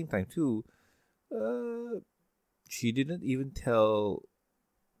at the same time, too, she didn't even tell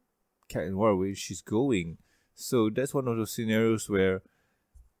Cat Noir where she's going. So that's one of those scenarios where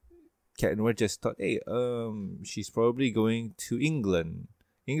Cat Noir just thought, hey, she's probably going to England.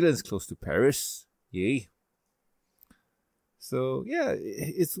 England's close to Paris. Yay. So yeah,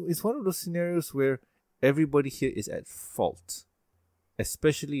 it's one of those scenarios where everybody here is at fault,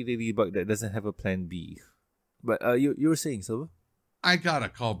 especially Ladybug that doesn't have a plan B. But you were saying, Silver? I gotta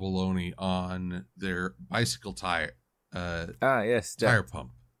call baloney on their bicycle tire. Yes, tire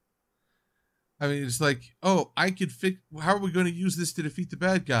pump. I mean, it's like, oh, I could fix. How are we going to use this to defeat the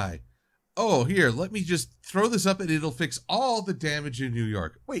bad guy? Oh, here, let me just throw this up and it'll fix all the damage in New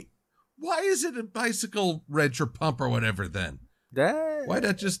York. Wait, why is it a bicycle wrench or pump or whatever then? Why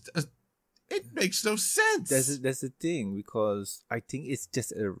not just... it makes no sense. That's the thing, because I think it's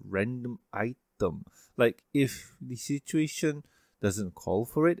just a random item. Like, if the situation doesn't call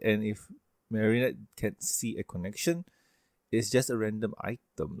for it, and if Marinette can't see a connection, it's just a random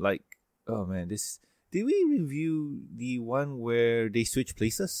item. Like, oh man, did we review the one where they switch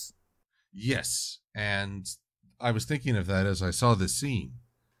places? Yes, and I was thinking of that as I saw this scene.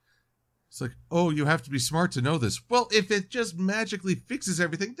 It's like, oh, you have to be smart to know this. Well, if it just magically fixes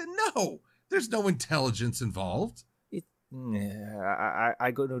everything, then no, there's no intelligence involved.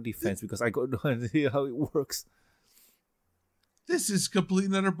 I got no defense because I got no idea how it works. This is complete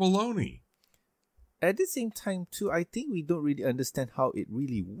and utter baloney. at the same time too, I think we don't really understand how it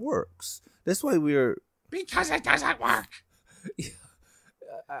really works. That's why we're Because it doesn't work.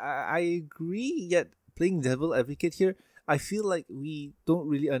 I agree, yet playing devil advocate here, I feel like we don't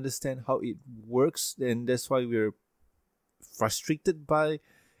really understand how it works, and that's why we're frustrated by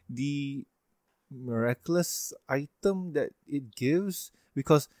the miraculous item that it gives.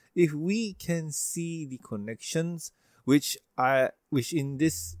 Because if we can see the connections, which in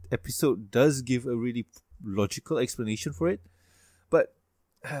this episode does give a really logical explanation for it, but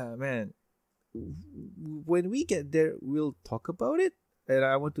man, when we get there, we'll talk about it, and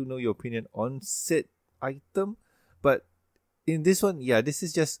I want to know your opinion on said item. But in this one, yeah, this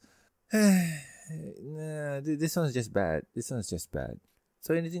is just this one's just bad.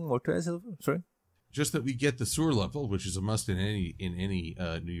 So anything more to add, Silver? Sorry. Just that we get the sewer level, which is a must in any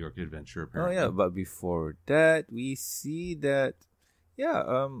New York adventure. Apparently. Oh yeah, but before that, we see that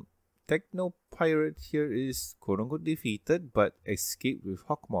Techno Pirate here is quote unquote defeated, but escaped with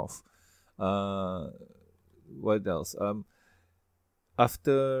Hawkmoth. What else?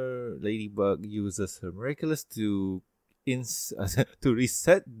 After Ladybug uses her Miraculous to to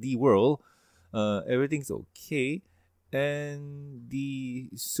reset the world, everything's okay, and the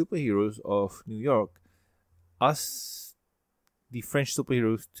superheroes of New York ask the French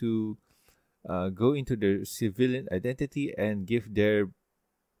superheroes to go into their civilian identity and give their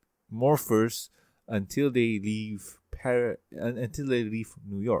morphers until they leave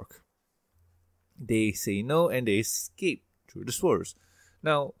New York. They say no and they escape through the sewers.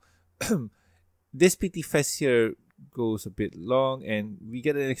 Now, this PT Fest here goes a bit long, and we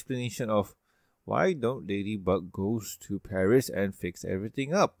get an explanation of why don't Ladybug goes to Paris and fix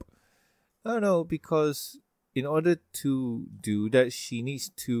everything up. I don't know, because in order to do that, she needs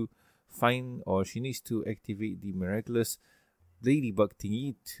to activate the miraculous Ladybug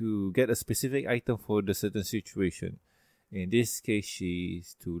thingy to get a specific item for the certain situation. In this case,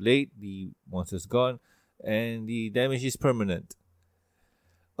 she's too late, the monster's gone, and the damage is permanent.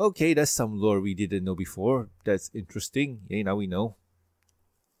 Okay, that's some lore we didn't know before. That's interesting. Yeah, now we know.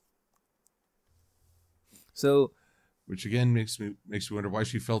 So, which again makes me wonder why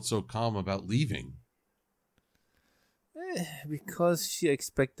she felt so calm about leaving. Because she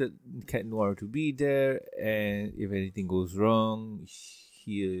expected Cat Noir to be there, and if anything goes wrong,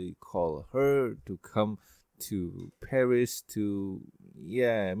 he'll call her to come to Paris to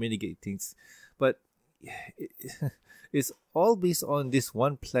mitigate things. But it's all based on this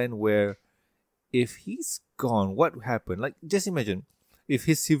one plan where if he's gone, what happened? Like, just imagine if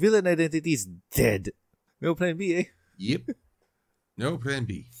his civilian identity is dead. No plan B, eh? Yep. No plan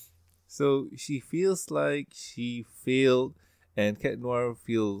B. So she feels like she failed, and Cat Noir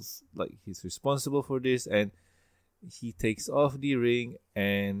feels like he's responsible for this, and he takes off the ring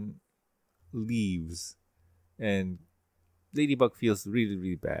and leaves. And Ladybug feels really,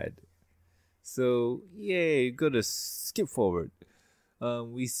 really bad. So, gotta skip forward.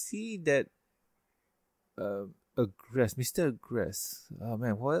 We see that Mr. Aggress. Oh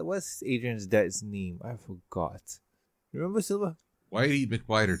man, what's Adrian's dad's name? I forgot. Remember, Silva? Whitey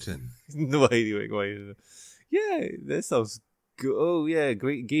McWhiterton. No, Whitey McWhiterton. Yeah, that sounds good. Oh yeah,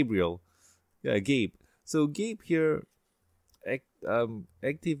 great, Gabriel. Yeah, Gabe. So Gabe here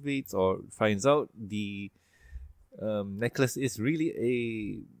activates or finds out the necklace is really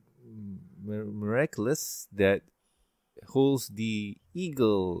a miraculous that holds the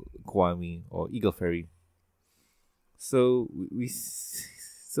eagle Kwame or eagle fairy. So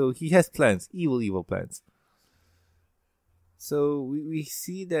so he has plans, evil plans. So we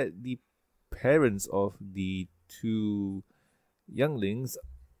see that the parents of the two younglings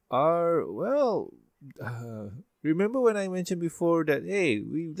are, remember when I mentioned before that,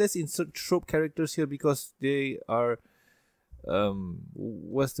 let's insert trope characters here because they are,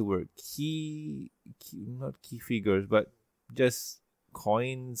 what's the word? Not key figures, but just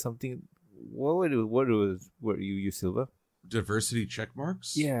coin something. What were you use, Silva? Diversity check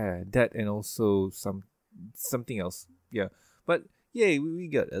marks? Yeah, that, and also something else. Yeah. But yay, we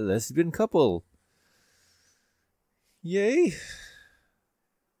got a lesbian couple. Yay.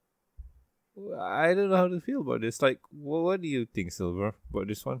 I don't know how to feel about this. Like, what do you think, Silver, about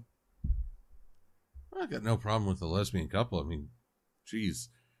this one? I got no problem with the lesbian couple. I mean, geez,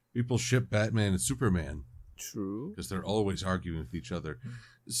 people ship Batman and Superman. True. Because they're always arguing with each other.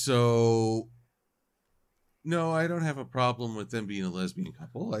 So, no, I don't have a problem with them being a lesbian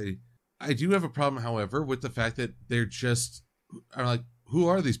couple. I do have a problem, however, with the fact that they're just, I'm like, who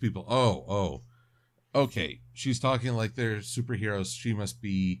are these people? Oh, okay. She's talking like they're superheroes. She must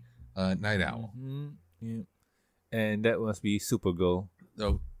be Night Owl. Mm-hmm. Yeah. And that must be Supergirl.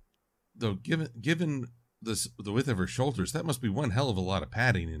 Oh, Though, given the width of her shoulders, that must be one hell of a lot of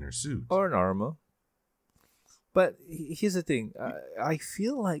padding in her suit. Or an armor. But here's the thing. I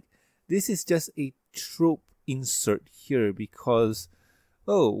feel like this is just a trope insert here because,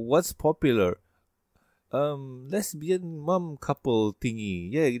 what's popular? Lesbian mom couple thingy.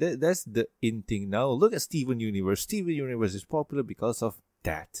 Yeah, that's the in thing now. Look at Steven Universe. Steven Universe is popular because of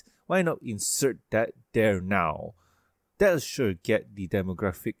that. Why not insert that there now? That'll sure get the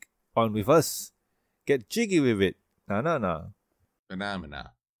demographic on with us. Get jiggy with it. Nah.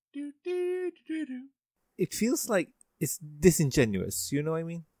 Phenomena. It feels like it's disingenuous. You know what I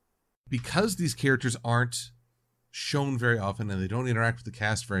mean? Because these characters aren't shown very often and they don't interact with the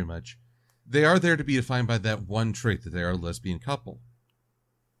cast very much, they are there to be defined by that one trait that they are a lesbian couple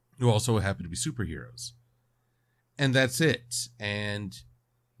who also happen to be superheroes. And that's it. And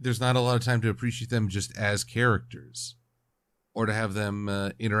there's not a lot of time to appreciate them just as characters or to have them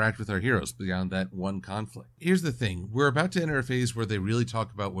interact with our heroes beyond that one conflict. Here's the thing. We're about to enter a phase where they really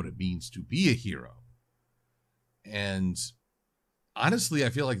talk about what it means to be a hero. And honestly, I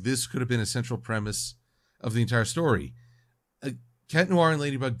feel like this could have been a central premise of the entire story. Cat Noir and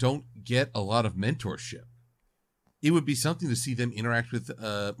Ladybug don't get a lot of mentorship. It would be something to see them interact with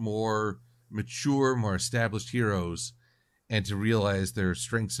more mature, more established heroes and to realize their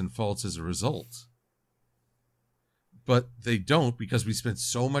strengths and faults as a result. But they don't because we spent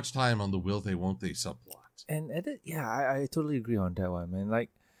so much time on the will they won't they subplot. And I totally agree on that one, man.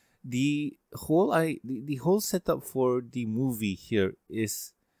 Like the whole setup for the movie here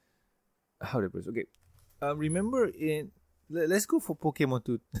is how to put it. Okay, remember let's go for Pokemon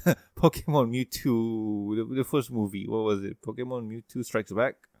 2, Pokemon Mewtwo, the first movie. What was it? Pokemon Mewtwo Strikes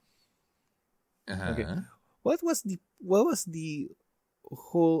Back. Okay, what was the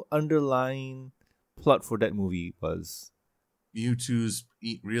whole underlying plot for that movie was? Mewtwo's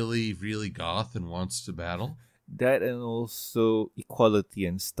really, really goth and wants to battle. That and also equality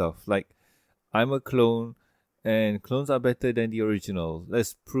and stuff. Like, I'm a clone and clones are better than the original.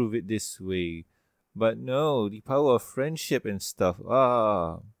 Let's prove it this way. But no, the power of friendship and stuff.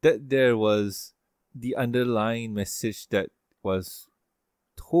 That there was the underlying message that was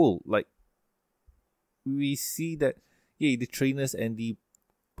told. Like, we see that, the trainers and the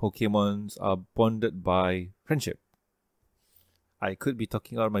Pokemons are bonded by friendship. I could be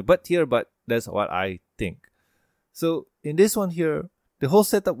talking out of my butt here, but that's what I think. So, in this one here, the whole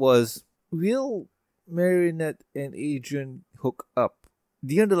setup was, will Marinette and Adrian hook up?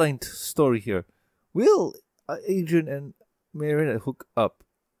 The underlying story here, will Adrian and Marinette hook up?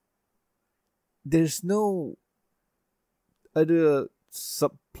 There's no other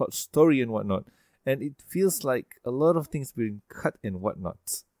subplot story and whatnot. And it feels like a lot of things being cut and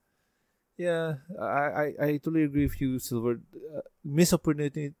whatnot. Yeah, I totally agree with you, Silver. Missed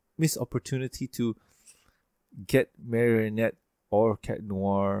opportunity to get Marinette or Cat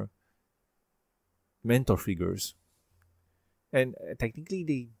Noir mentor figures. And technically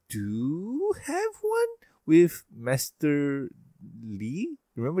they do have one with Master Lee.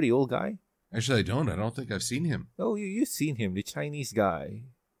 Remember the old guy? Actually, I don't. I don't think I've seen him. Oh, you've seen him, the Chinese guy.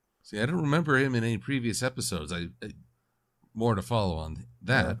 See, I don't remember him in any previous episodes. I more to follow on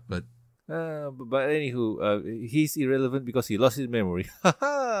that, but anywho, he's irrelevant because he lost his memory.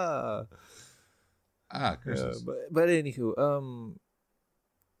 Curses. But anywho,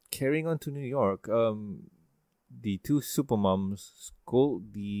 carrying on to New York, the two supermoms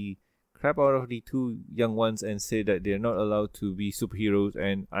scold the crap out of the two young ones and say that they're not allowed to be superheroes,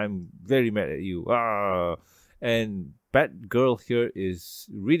 and I'm very mad at you. And Batgirl here is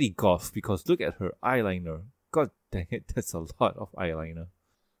really goth because look at her eyeliner. God dang it, that's a lot of eyeliner.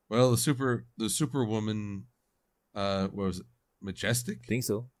 Well, the Superwoman, was Majestic? I think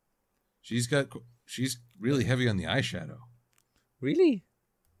so. She's really heavy on the eyeshadow. Really?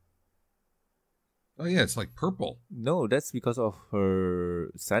 Oh yeah, it's like purple. No, that's because of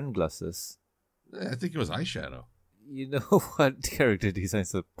her sunglasses. I think it was eyeshadow. You know what? Character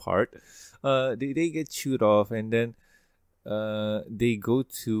designs apart. They get chewed off and then they go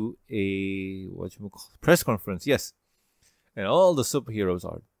to a press conference. Yes, and all the superheroes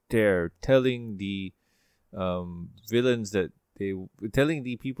are there telling the villains that telling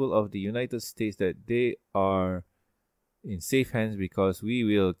the people of the United States that they are in safe hands because we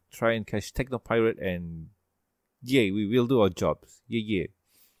will try and catch Technopirate and we will do our jobs.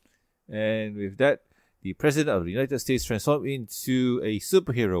 And with that, the President of the United States transformed into a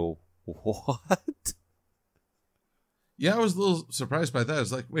superhero. What? Yeah, I was a little surprised by that. I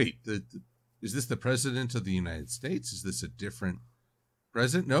was like, wait, is this the President of the United States? Is this a different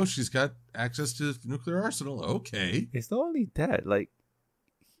president? No, she's got access to the nuclear arsenal. Okay. It's not only that. Like,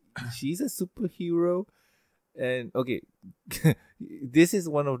 she's a superhero. And okay, this is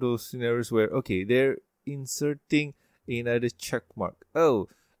one of those scenarios where, okay, they're inserting another check mark. Oh,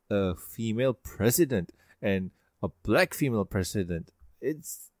 a female president and a black female president.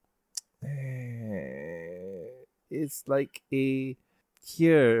 It's like a,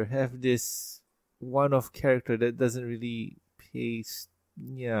 here, have this one-off character that doesn't really pay.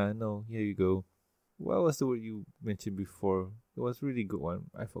 Yeah, no, here you go. What was the word you mentioned before? It was a really good one.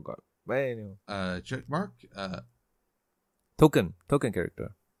 I forgot. But anyway. Check mark? Token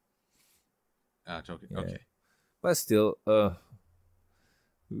character. Token. Yeah. Okay. But still, the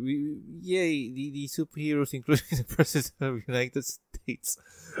superheroes, including the President of the United States,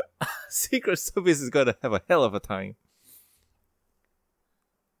 Secret Service is gonna have a hell of a time.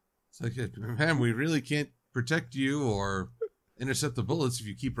 It's like, man, we really can't protect you or intercept the bullets if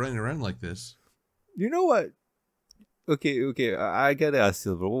you keep running around like this. You know what? Okay, I gotta ask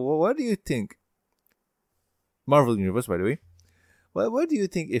Silver. What do you think? Marvel Universe, by the way. What do you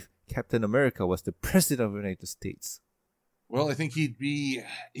think if Captain America was the President of the United States? Well, I think he'd be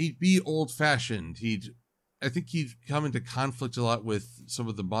old-fashioned. I think he'd come into conflict a lot with some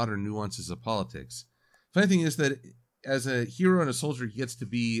of the modern nuances of politics. Funny thing is that as a hero and a soldier, he gets to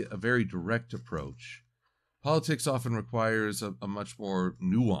be a very direct approach. Politics often requires a much more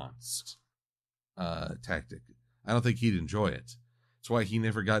nuanced tactic. I don't think he'd enjoy it. That's why he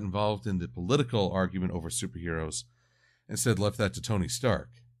never got involved in the political argument over superheroes. Instead, left that to Tony Stark,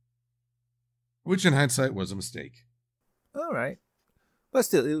 which in hindsight was a mistake. All right. But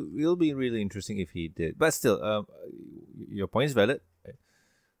still, it'll be really interesting if he did. But still, your point is valid.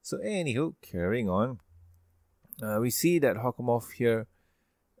 So, anywho, carrying on. We see that Hawkmoth here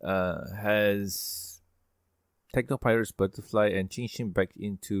has Technopirate's butterfly and changed him back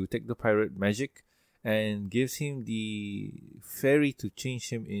into Technopirate magic and gives him the fairy to change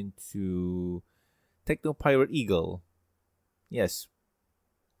him into Technopirate Eagle. Yes.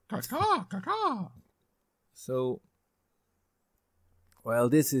 Caw. So, while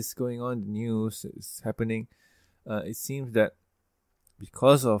this is going on, the news is happening, it seems that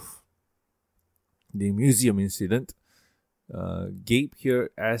because of the museum incident, Gabe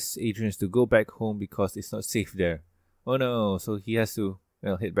here asks Adrian to go back home because it's not safe there. Oh no, so he has to,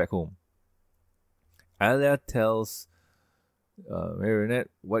 head back home. Alia tells Marinette,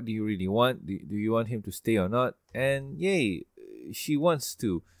 what do you really want? Do you want him to stay or not? And yay, she wants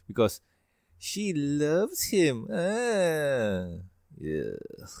to because she loves him. Yeah.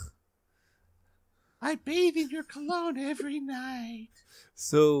 I bathe in your cologne every night.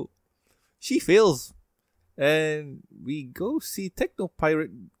 So she fails. And we go see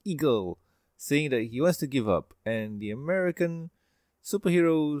Technopirate Eagle saying that he wants to give up. And the American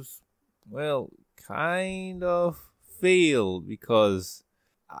superheroes, kind of failed because,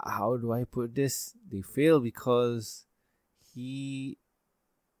 how do I put this? They failed because he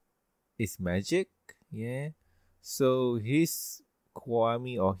is magic. Yeah. So his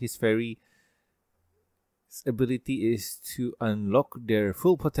Kwami or his fairy ability is to unlock their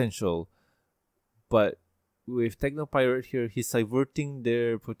full potential. But with Technopirate here, he's diverting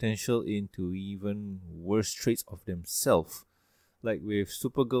their potential into even worse traits of themselves. Like with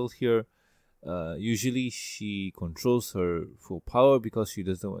Supergirl here, usually she controls her full power because she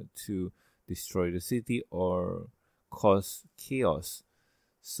doesn't want to destroy the city or cause chaos.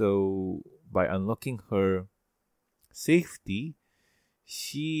 So by unlocking her safety,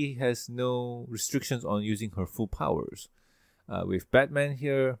 she has no restrictions on using her full powers. With Batman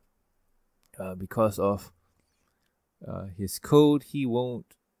here, because of his code, he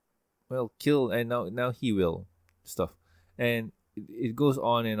won't kill, and now he will stuff, and it goes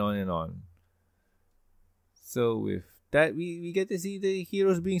on and on and on. So with that, we get to see the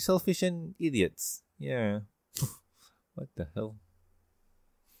heroes being selfish and idiots. Yeah. What the hell?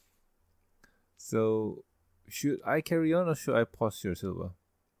 So should I carry on or should I pause here, Silva?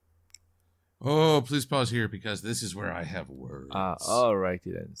 Oh, please pause here because this is where I have words.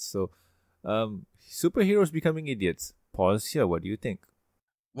 Alrighty then. So superheroes becoming idiots. Pause here. What do you think?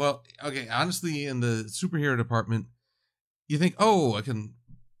 Well, okay, honestly, in the superhero department, you think, oh, I can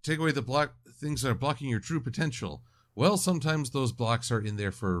take away the things that are blocking your true potential. Well, sometimes those blocks are in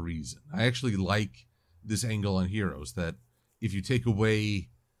there for a reason. I actually like this angle on heroes, that if you take away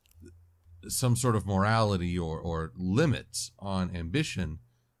some sort of morality or limits on ambition,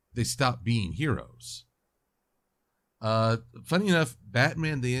 they stop being heroes. Funny enough,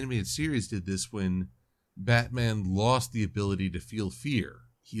 Batman the Animated Series did this when Batman lost the ability to feel fear.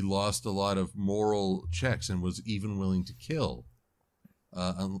 He lost a lot of moral checks and was even willing to kill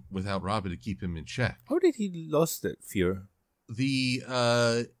without Robin to keep him in check. How did he lost that fear? The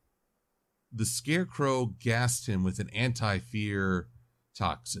the Scarecrow gassed him with an anti-fear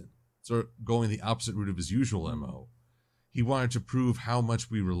toxin, so going the opposite route of his usual MO. He wanted to prove how much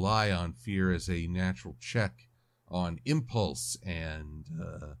we rely on fear as a natural check on impulse and,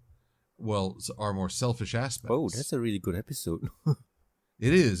 our more selfish aspects. Oh, that's a really good episode.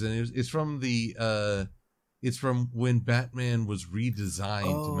 It is, and it's from it's from when Batman was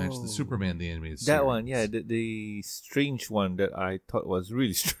redesigned to match the Superman the animated series. That one, yeah, the strange one that I thought was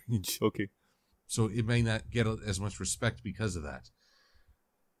really strange. Okay. So it may not get as much respect because of that.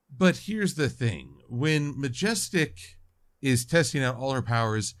 But here's the thing. When Majestic is testing out all her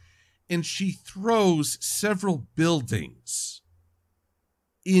powers, and she throws several buildings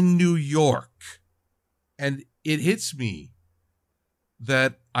in New York, and it hits me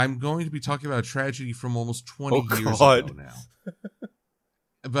that I'm going to be talking about a tragedy from almost 20 years ago now.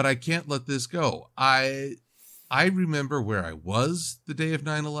 But I can't let this go. I remember where I was the day of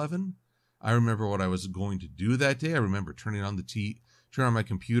 9/11. I remember what I was going to do that day. I remember turning on my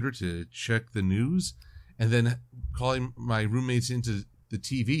computer to check the news, and then calling my roommates into the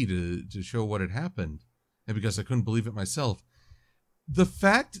TV to show what had happened. And because I couldn't believe it myself, the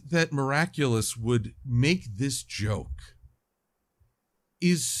fact that Miraculous would make this joke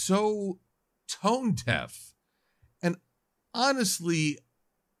is so tone deaf. And honestly,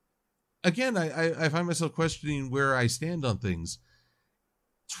 again, I find myself questioning where I stand on things.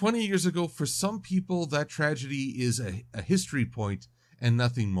 20 years ago, for some people, that tragedy is a history point and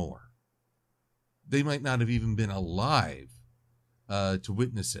nothing more. They might not have even been alive to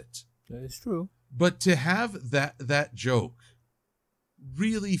witness it. That is true. But to have that joke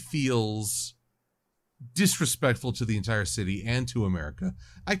really feels disrespectful to the entire city and to America.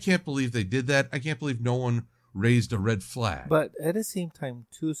 I can't believe they did that. I can't believe no one raised a red flag. But at the same time,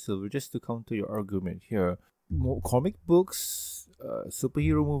 too, Silver, just to counter your argument here, comic books,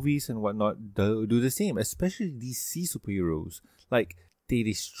 superhero movies and whatnot do the same, especially DC superheroes. Like, they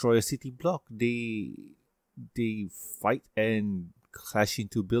destroy a city block. They fight and clash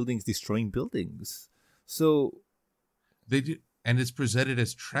into buildings, destroying buildings. So they do. And it's presented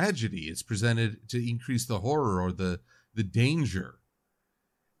as tragedy. It's presented to increase the horror or the danger.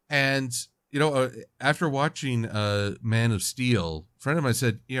 And, after watching Man of Steel, a friend of mine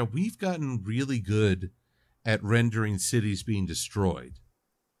said, we've gotten really good at rendering cities being destroyed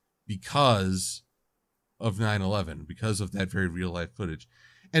because of 9/11, because of that very real-life footage.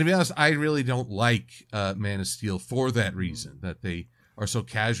 And to be honest, I really don't like Man of Steel for that reason, that they are so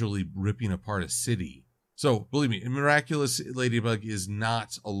casually ripping apart a city. So, believe me, Miraculous Ladybug is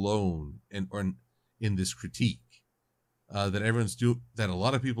not alone in this critique. That a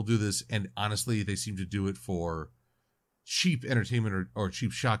lot of people do this, and honestly, they seem to do it for cheap entertainment or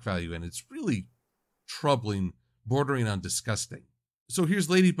cheap shock value, and it's really troubling, bordering on disgusting. So here's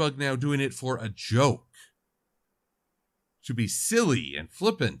Ladybug now doing it for a joke. To be silly and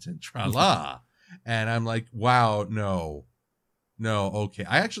flippant and tra-la. And I'm like, wow, no, okay.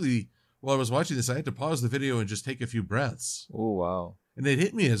 While I was watching this, I had to pause the video and just take a few breaths. Oh, wow. And it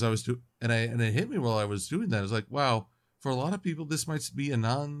hit me as I was and it hit me while I was doing that. I was like, wow, for a lot of people, this might be a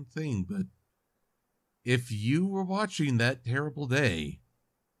non-thing, but if you were watching that terrible day,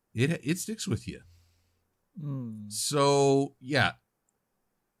 it sticks with you. So, yeah,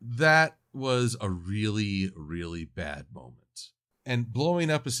 that was a really, really bad moment. And blowing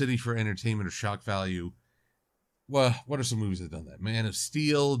up a city for entertainment or shock value. Well, what are some movies that have done that? Man of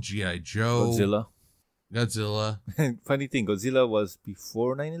Steel, G.I. Joe. Godzilla. Funny thing, Godzilla was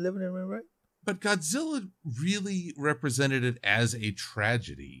before 9/11, am I right? But Godzilla really represented it as a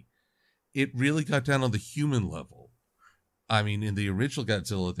tragedy. It really got down on the human level. I mean, in the original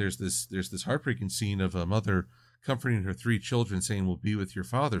Godzilla, there's this heartbreaking scene of a mother comforting her 3 children, saying, "We'll be with your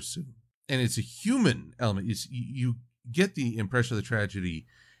father soon." And it's a human element. You get the impression of the tragedy,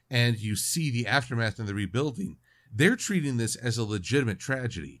 and you see the aftermath and the rebuilding. They're treating this as a legitimate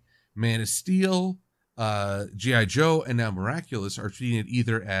tragedy. Man of Steel, G.I. Joe, and now Miraculous are treating it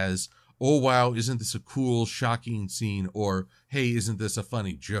either as, oh, wow, isn't this a cool, shocking scene? Or, hey, isn't this a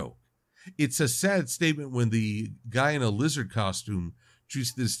funny joke? It's a sad statement when the guy in a lizard costume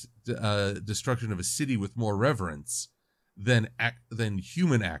treats this destruction of a city with more reverence than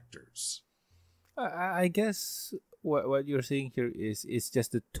human actors. I guess what you're saying here is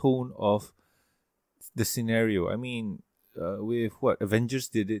just the tone of the scenario. I mean, with Avengers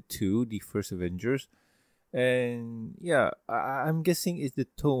did it too, the first Avengers. And yeah, I'm guessing it's the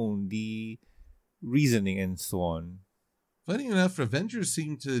tone, the reasoning, and so on. Funny enough, Avengers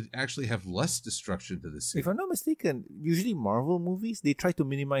seem to actually have less destruction to the city. If I'm not mistaken, usually Marvel movies, they try to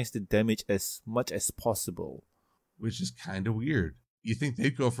minimize the damage as much as possible. Which is kind of weird. you think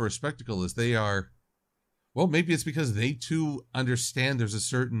they'd go for a spectacle as they are. Well, maybe it's because they too understand there's a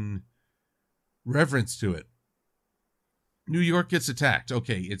certain reverence to it. New York gets attacked.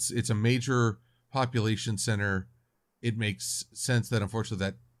 Okay, it's a major population center. It makes sense that unfortunately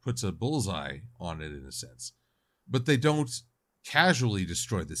that puts a bullseye on it in a sense. But they don't casually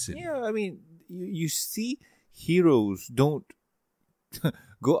destroy the city. Yeah, I mean, you see heroes don't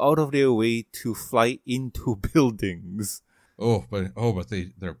go out of their way to fly into buildings. But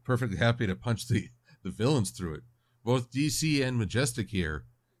they're perfectly happy to punch the villains through it. Both DC and Majestic here.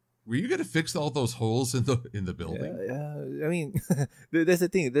 Were you gonna fix all those holes in the building? I mean, that's the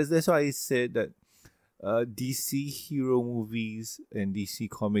thing. That's why I said that DC hero movies and DC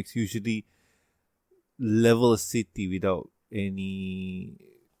comics usually level a city without any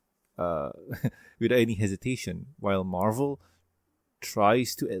without any hesitation, while Marvel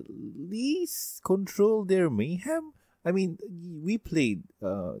tries to at least control their mayhem. I mean, we played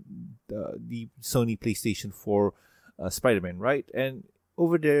the Sony PlayStation 4 Spider-Man, right? And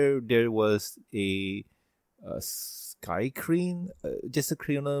over there was a sky crane, just a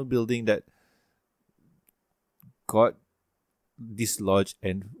crane on a building that got dislodged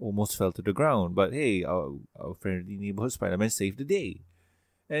and almost fell to the ground. But hey, our friendly neighborhood Spider-Man saved the day.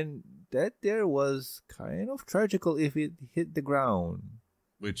 And that there was kind of tragical if it hit the ground.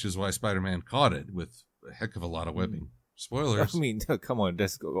 Which is why Spider-Man caught it with a heck of a lot of webbing. Spoilers. I mean, come on,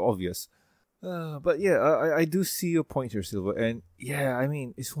 that's obvious. But yeah, I do see your point here, Silver. And yeah, I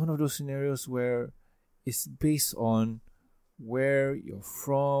mean, it's one of those scenarios where it's based on where you're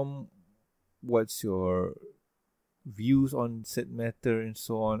from, what's your views on said matter, and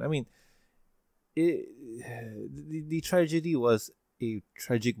so on. I mean, the tragedy was a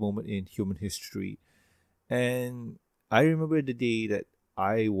tragic moment in human history. And I remember the day that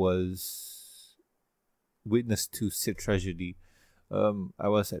I was witness to said tragedy. I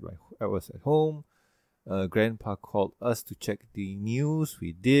was at home. Grandpa called us to check the news.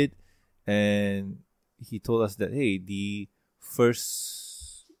 We did, and he told us that hey, the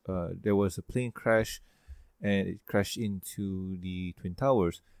first there was a plane crash, and it crashed into the Twin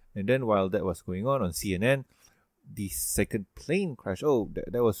Towers. And then while that was going on CNN, the second plane crash. Oh,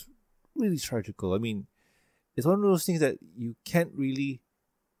 that was really tragical. I mean, it's one of those things that you can't really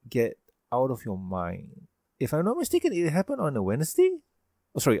get out of your mind. If I'm not mistaken, it happened on a Wednesday.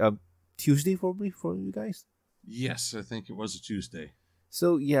 Oh, sorry, Tuesday probably for you guys. Yes, I think it was a Tuesday.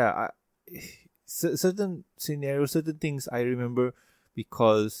 So yeah, certain scenarios, certain things I remember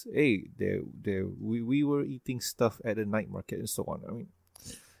because hey, we were eating stuff at a night market and so on. I mean,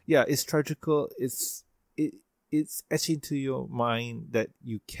 yeah, it's tragical. It's etched into your mind that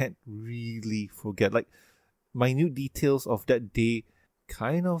you can't really forget. Like minute details of that day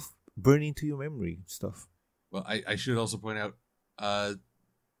kind of burn into your memory and stuff. Well, I should also point out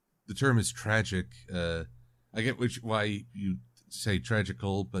the term is tragic. I get why you say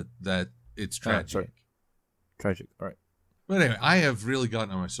tragical, but that it's tragic. Sorry. Tragic, all right. But anyway, I have really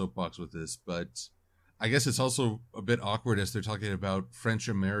gotten on my soapbox with this, but I guess it's also a bit awkward as they're talking about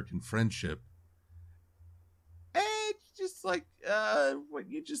French-American friendship. And just like, what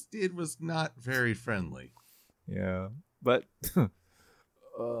you just did was not very friendly. Yeah, but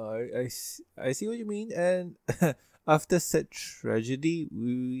I see what you mean. And after said tragedy,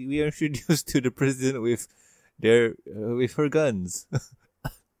 we are introduced to the president with her guns.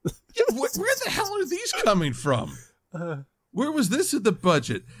 Yeah, where the hell are these coming from? Where was this in the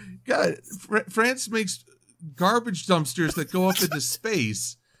budget? God, France makes garbage dumpsters that go up into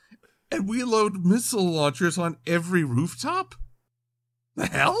space, and we load missile launchers on every rooftop? The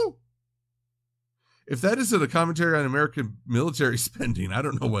hell? If that isn't a commentary on American military spending, I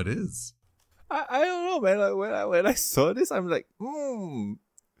don't know what is. I don't know, man. Like, when I saw this, I'm like,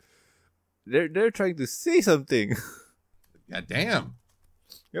 they're trying to say something. God damn.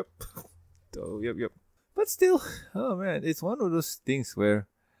 Yep. Oh, yep. But still, oh man, it's one of those things where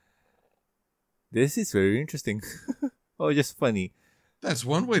this is very interesting. Or just funny. That's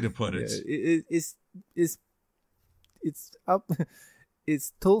one way to put it. Yeah, it's up.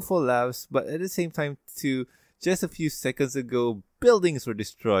 It's told for laughs, but at the same time, too, just a few seconds ago, buildings were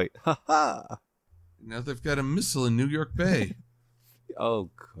destroyed. Ha ha! Now they've got a missile in New York Bay.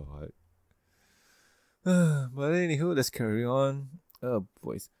 Oh god. But anywho, let's carry on. Oh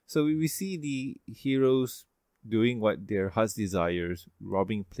boys. So we see the heroes doing what their hearts desires,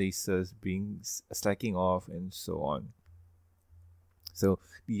 robbing places, slacking off, and so on. So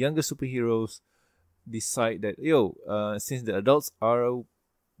the younger superheroes decide that since the adults are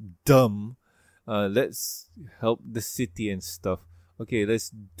dumb, let's help the city and stuff. Okay, let's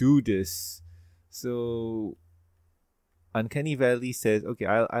do this. So Uncanny Valley says, okay,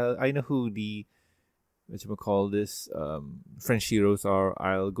 I know who the whatchamacallit, French heroes are.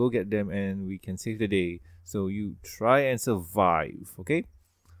 I'll go get them and we can save the day. So you try and survive, okay?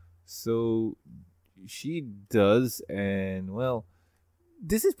 So she does, and well,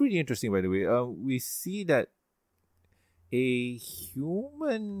 this is pretty interesting, by the way. We see that a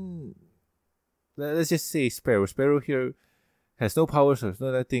human, let's just say Sparrow. Sparrow here has no powers, so there's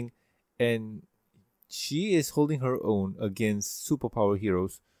no that thing, and she is holding her own against superpower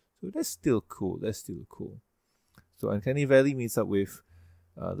heroes. So that's still cool. So Uncanny Valley meets up with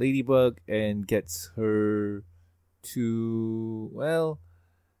Ladybug and gets her to, well,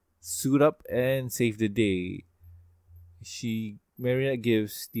 suit up and save the day. Marinette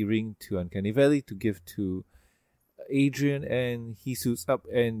gives the ring to Uncanny Valley to give to Adrian, and he suits up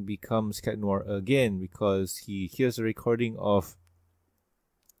and becomes Cat Noir again because he hears a recording of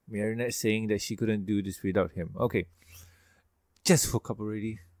Marinette saying that she couldn't do this without him. Okay, just hook up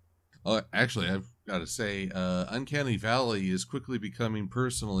already. Actually, I've got to say, Uncanny Valley is quickly becoming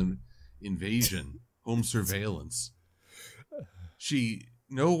personal invasion, home surveillance.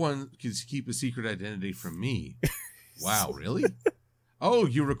 No one can keep a secret identity from me. Wow, really? Oh,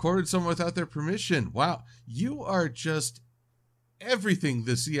 you recorded someone without their permission. Wow, you are just everything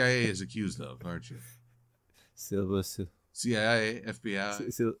the CIA is accused of, aren't you? Silver. CIA,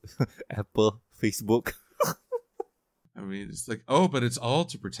 FBI. Apple, Facebook. I mean, it's like, oh, but it's all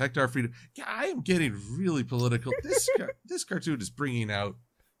to protect our freedom. Yeah, I am getting really political. This cartoon is bringing out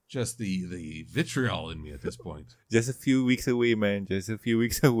just the vitriol in me at this point. Just a few weeks away, man. Just a few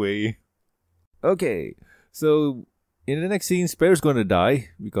weeks away. Okay, so in the next scene, Sparrow's going to die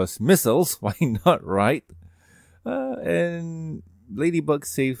because missiles. Why not, right? And Ladybug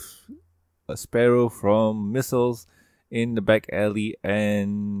saves a Sparrow from missiles in the back alley,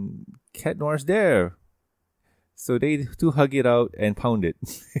 and Cat Noir's there. So they two hug it out and pound it.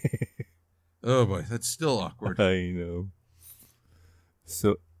 Oh boy, that's still awkward. I know.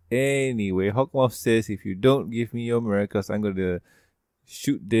 So anyway, Hawkmoth says, if you don't give me your miracles, I'm going to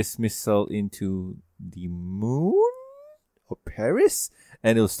shoot this missile into the moon or Paris,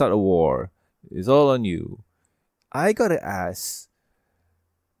 and it'll start a war. It's all on you. I gotta ask,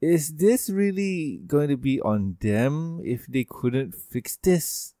 is this really going to be on them if they couldn't fix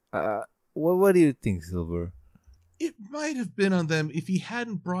this? What do you think, Silver? It might have been on them if he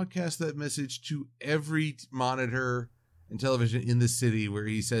hadn't broadcast that message to every monitor and television in the city where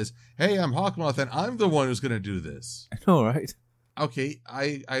he says, hey, I'm Hawkmoth and I'm the one who's going to do this. I know, right? Okay,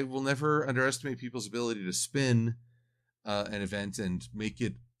 I will never underestimate people's ability to spin an event and make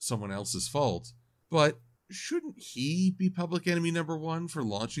it someone else's fault. But shouldn't he be public enemy number one for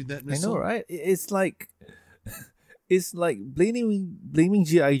launching that missile? I know, right? It's like blaming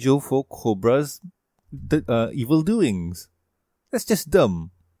G.I. Joe for Cobra's evil doings. That's just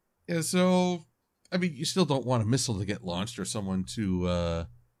dumb. Yeah, so I mean, you still don't want a missile to get launched or someone to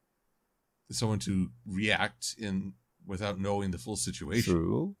react in without knowing the full situation.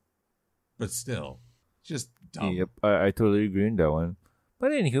 True, but still, just dumb. Yep, I totally agree on that one.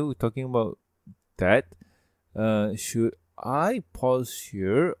 But anywho, talking about that, should I pause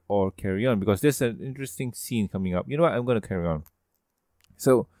here or carry on? Because there's an interesting scene coming up. You know what? I'm going to carry on.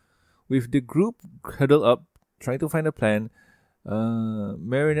 So, with the group huddled up, trying to find a plan,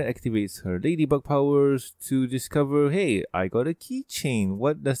 Marinette activates her ladybug powers to discover, hey, I got a keychain.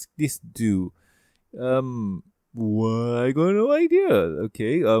 What does this do? Well, I got no idea.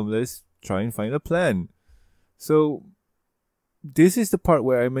 Okay, let's try and find a plan. So, this is the part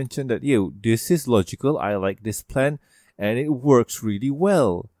where I mentioned that, this is logical. I like this plan, and it works really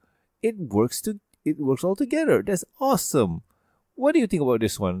well. It works all together. That's awesome. What do you think about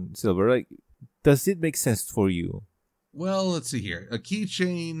this one, Silver? Like, does it make sense for you? Well, let's see here. A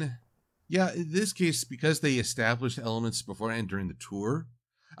keychain. Yeah, in this case, because they established elements beforehand during the tour,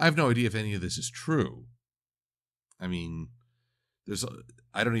 I have no idea if any of this is true. I mean,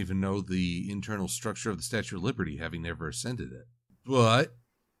 I don't even know the internal structure of the Statue of Liberty, having never ascended it. But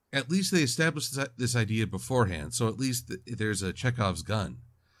at least they established this idea beforehand, so at least there's a Chekhov's gun.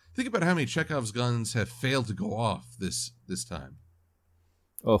 Think about how many Chekhov's guns have failed to go off this time.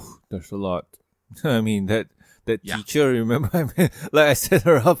 Oh, there's a lot. I mean, that teacher, remember? Like I set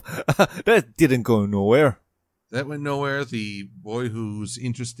her up, that didn't go nowhere. That went nowhere. The boy who's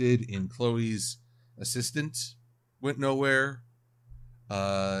interested in Chloe's assistant went nowhere.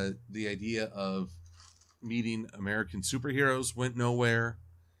 The idea of meeting American superheroes went nowhere.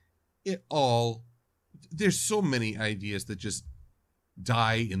 There's so many ideas that just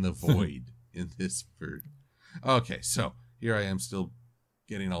die in the void in this bird. Okay, so here I am still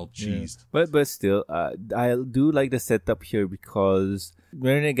getting all Yeah. cheesed. But still, I do like the setup here because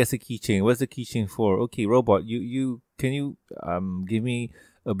Marinette gets a keychain. What's the keychain for? Okay, robot, you can you give me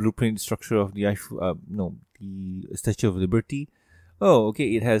a blueprint structure of the the Statue of Liberty? Oh,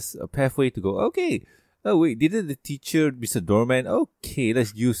 okay, it has a pathway to go. Okay. Oh wait, didn't the teacher Mr. Doorman? Okay,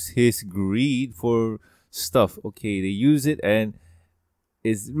 let's use his greed for stuff. Okay, they use it and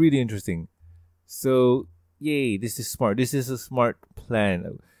it's really interesting. So, yay, this is smart. This is a smart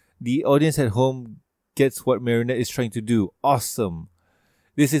plan. The audience at home gets what Marinette is trying to do. Awesome.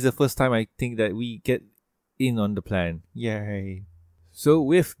 This is the first time I think that we get in on the plan. Yay. So,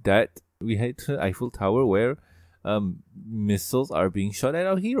 with that, we head to the Eiffel Tower where missiles are being shot at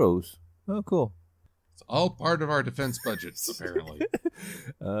our heroes. Oh, cool. It's all part of our defense budget, apparently.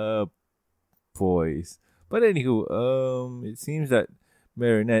 Boys. But anywho, it seems that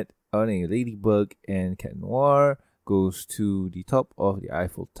Marinette on a ladybug and Cat Noir goes to the top of the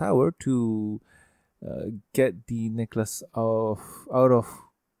Eiffel Tower to get the necklace out of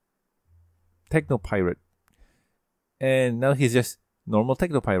Techno Pirate. And now he's just normal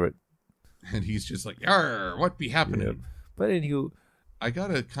Techno Pirate. And he's just like, "Yarr, what be happening?" Yeah. But anywho, I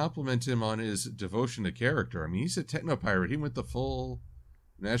gotta compliment him on his devotion to character. I mean, he's a techno pirate. He went the full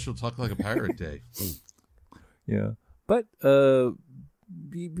National Talk Like a Pirate Day. Yeah. But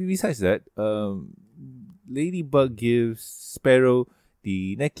besides that, Ladybug gives Sparrow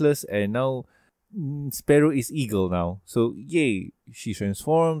the necklace, and now Sparrow is Eagle now. So yay, she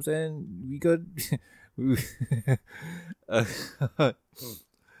transforms, and we got.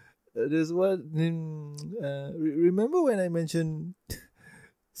 There's one. Remember when I mentioned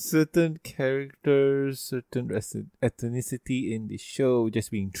certain characters, certain ethnicity in the show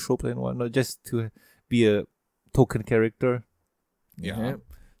just being trope and whatnot, just to be a token character? Yeah.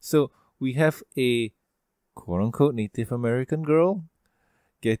 So we have a quote-unquote Native American girl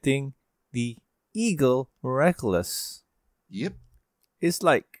getting the Eagle Miraculous. Yep. It's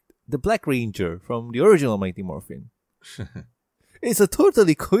like the Black Ranger from the original Mighty Morphin. It's a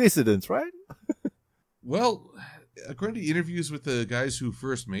totally coincidence, right? Well, according to interviews with the guys who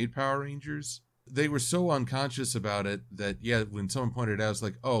first made Power Rangers, they were so unconscious about it that, yeah, when someone pointed it out, it's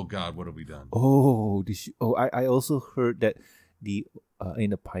like, oh God, what have we done? Oh, I also heard that the in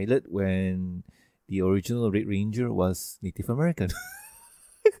the pilot when the original Red Ranger was Native American.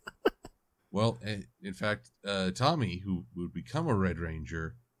 Well, in fact, Tommy, who would become a Red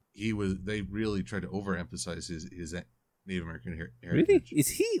Ranger, they really tried to overemphasize his Native American heritage. Really? Is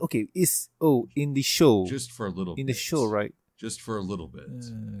he okay? In the show? Just for a little bit. In the show, right? Just for a little bit.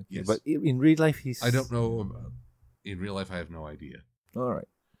 Okay. Yes. But in real life, he's. I don't know about. In real life, I have no idea. All right.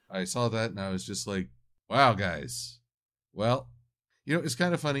 I saw that and I was just like, wow, guys. Well, it's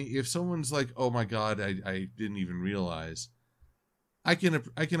kind of funny. If someone's like, oh my God, I didn't even realize. I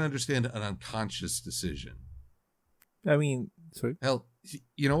can understand an unconscious decision. I mean, sorry. Hell,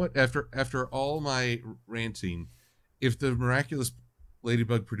 you know what? After all my ranting, if the Miraculous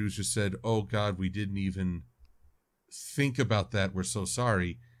Ladybug producer said, oh God, we didn't even think about that, we're so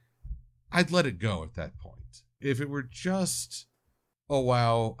sorry, I'd let it go at that point. If it were just, oh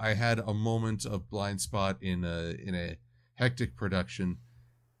wow, I had a moment of blind spot in a hectic production,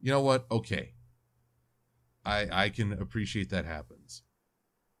 you know what? Okay. I can appreciate that happens.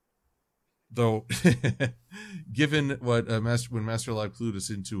 Though, given what when Master Live clued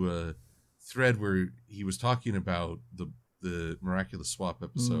us into a thread where he was talking about the Miraculous Swap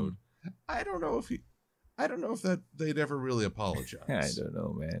episode, I don't know if that they'd ever really apologize. I don't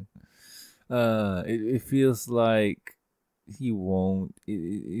know, man. It feels like he won't.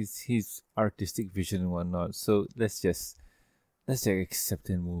 It's his artistic vision and whatnot. So let's just accept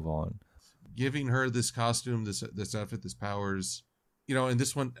and move on. Giving her this costume, this outfit, this powers, and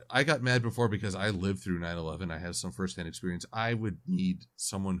this one, I got mad before because I lived through 9/11. I have some firsthand experience. I would need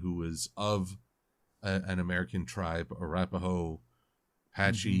someone who was of an American tribe, Arapaho,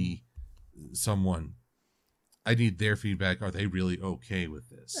 Apache, someone. I need their feedback. Are they really okay with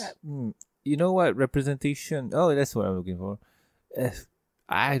this? You know what? Representation. Oh, that's what I'm looking for.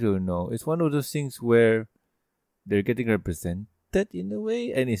 I don't know. It's one of those things where they're getting represented in a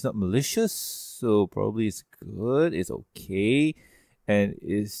way, and it's not malicious, so probably it's good, it's okay, and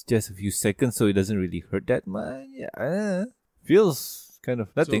it's just a few seconds, so it doesn't really hurt that much. Yeah, feels kind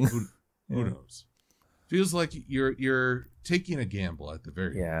of nothing. So who knows? Feels like you're taking a gamble at the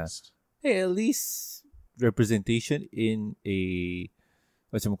very least. Hey, at least representation in a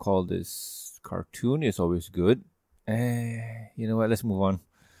this cartoon is always good. You know what? Let's move on.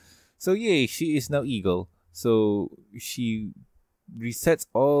 So yay, she is now Eagle. So she resets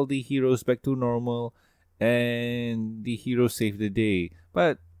all the heroes back to normal, and the hero saved the day.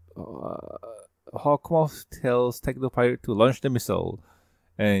 But Hawkmoth tells Technopirate to launch the missile,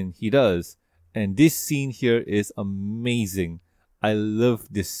 and he does. And this scene here is amazing. I love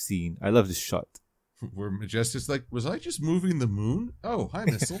this scene. I love this shot. Where Majestic's like, was I just moving the moon? Oh, hi,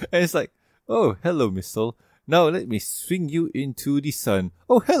 Missile. And it's like, oh, hello, Missile. Now let me swing you into the sun.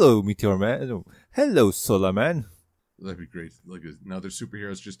 Oh, hello, Meteor Man. Oh, hello, Solar Man. That'd be great. Look, another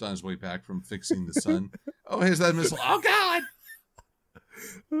superhero's just on his way back from fixing the sun. Oh, here's that missile. Oh, God!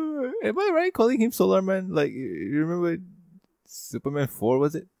 Am I right calling him Solar Man? Like, you remember Superman 4,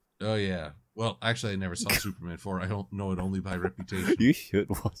 was it? Oh, yeah. Well, actually, I never saw Superman 4. I don't know it only by reputation. You should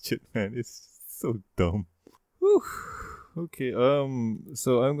watch it, man. It's so dumb. Whew. Okay,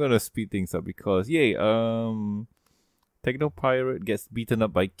 so I'm gonna speed things up because, yay, Technopirate gets beaten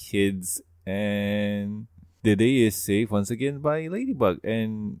up by kids, and the day is saved once again by Ladybug.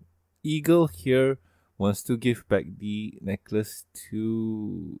 And Eagle here wants to give back the necklace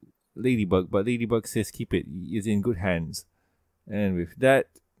to Ladybug, but Ladybug says keep it, it's in good hands. And with that,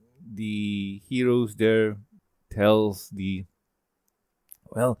 the heroes there tells the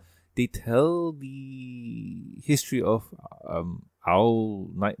they tell the history of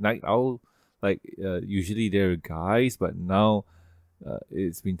night owl. Like usually they're guys, but now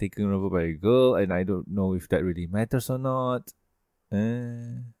it's been taken over by a girl, and I don't know if that really matters or not.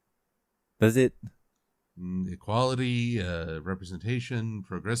 Does it? Equality, representation,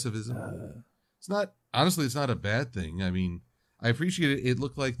 progressivism. It's not, honestly, it's not a bad thing. I mean, I appreciate it. It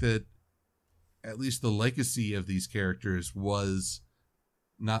looked like that at least the legacy of these characters was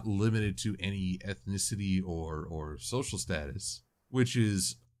not limited to any ethnicity or social status, which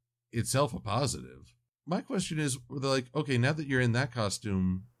is itself a positive. My question is, they're like, okay, now that you're in that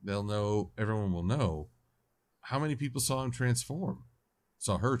costume, everyone will know. How many people saw her transform?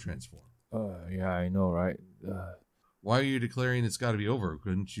 Yeah, I know, right? Why are you declaring it's got to be over?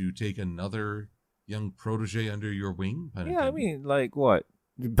 Couldn't you take another young protege under your wing? Yeah, I mean, like what?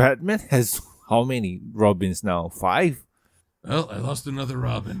 Batman has how many Robins now? 5? Well, I lost another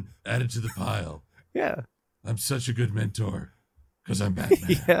Robin. Added to the pile. Yeah. I'm such a good mentor. Because I'm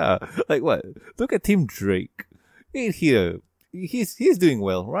Batman. Yeah. Like what? Look at Tim Drake. Here. He's doing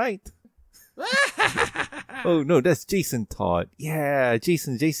well, right? Oh, no, that's Jason Todd. Yeah,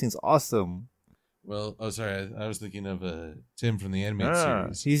 Jason's awesome. Well, sorry. I was thinking of Tim from the animated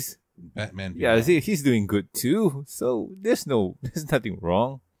series. He's Batman. Yeah, he's doing good too. So there's nothing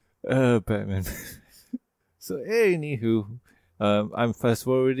wrong. Batman. So anywho, I'm fast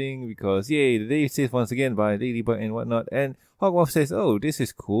forwarding because yay, the day is saved once again by Ladybug and whatnot. And Hawkmoth says, "Oh, this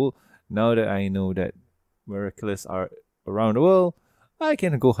is cool. Now that I know that Miraculous are around the world, I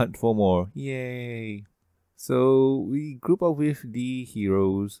can go hunt for more. Yay!" So we group up with the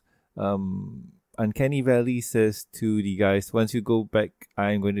heroes. Uncanny Valley says to the guys, once you go back,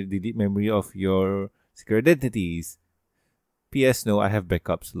 I'm going to delete memory of your secret identities. P.S. No, I have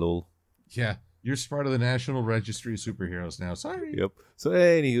backups, lol. Yeah, you're part of the National Registry of Superheroes now. Sorry. Yep. So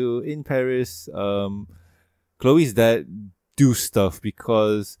anywho, in Paris, Chloe's dad do stuff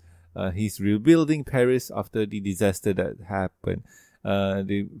because he's rebuilding Paris after the disaster that happened.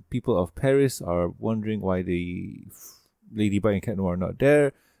 The people of Paris are wondering why the Ladybug and Cat Noir are not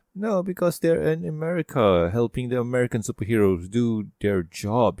there. No, because they're in America, helping the American superheroes do their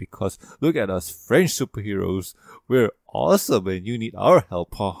job. Because look at us, French superheroes. We're awesome and you need our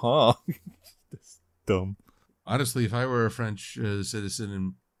help, haha. That's dumb. Honestly, if I were a French citizen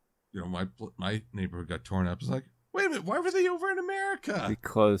and my neighborhood got torn up, it's like, wait a minute, why were they over in America?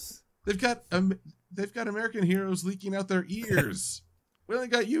 Because they've got American heroes leaking out their ears. We only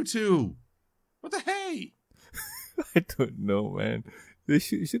got you two. What the hey? I don't know, man. They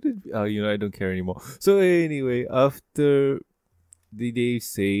shouldn't. I don't care anymore. So anyway, after the day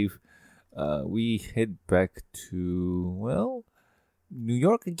save, we head back to New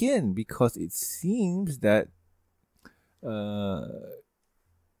York again because it seems that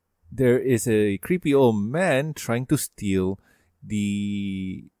there is a creepy old man trying to steal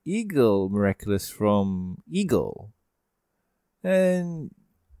the Eagle Miraculous from Eagle, and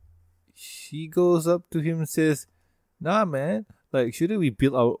she goes up to him and says, "Nah, man. Like, shouldn't we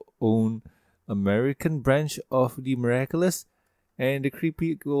build our own American branch of the Miraculous?" And the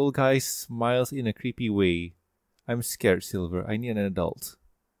creepy old guy smiles in a creepy way. I'm scared, Silver. I need an adult.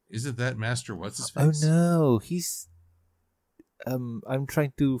 Isn't that Master What's-His-Face? Oh no, he's... I'm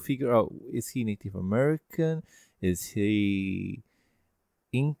trying to figure out, is he Native American? Is he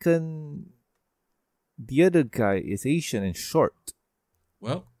Incan? The other guy is Asian and short.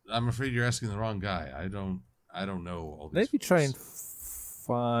 Well, I'm afraid you're asking the wrong guy. I don't know all these Let me folks. try and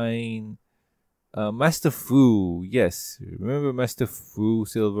find Master Fu. Yes, remember Master Fu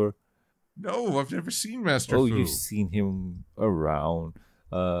Silver? No, I've never seen Master Oh, Fu. you've seen him around.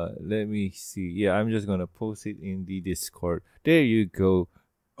 Let me see. Yeah, I'm just gonna post it in the Discord. There you go.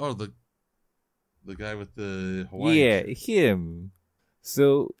 Oh, the guy with the Hawaiian Yeah, shirt. him.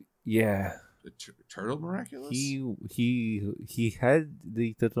 So yeah, The Turtle Miraculous? he had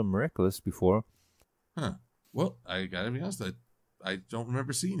the Turtle Miraculous before. Huh. Well, I gotta be honest, I don't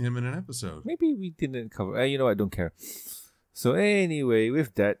remember seeing him in an episode. Maybe we didn't cover. You know, I don't care. So anyway,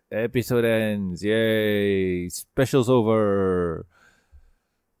 with that, episode ends. Yay! Special's over.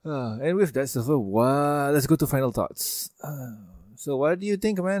 And with that, Silver, let's go to final thoughts. So what do you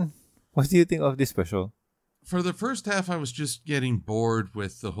think, man? What do you think of this special? For the first half, I was just getting bored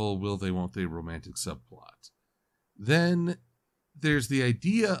with the whole will they, won't they romantic subplot. Then there's the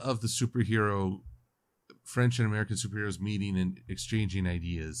idea of the superhero, French and American superheroes meeting and exchanging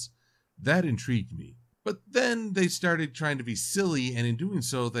ideas. That intrigued me. But then they started trying to be silly, and in doing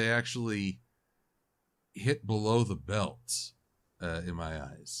so, they actually hit below the belt, in my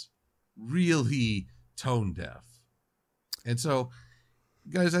eyes. Really tone deaf. And so,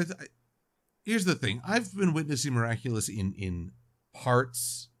 guys, here's the thing. I've been witnessing Miraculous in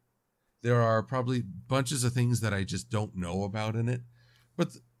parts. There are probably bunches of things that I just don't know about in it.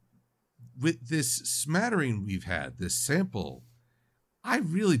 But with this smattering we've had, this sample, I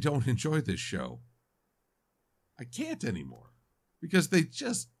really don't enjoy this show. I can't anymore. Because they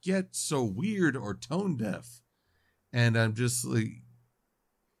just get so weird or tone deaf. And I'm just like,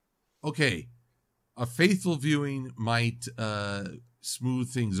 okay, a faithful viewing might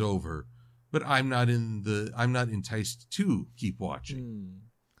smooth things over, but I'm not enticed to keep watching.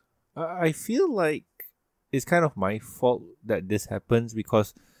 I feel like it's kind of my fault that this happens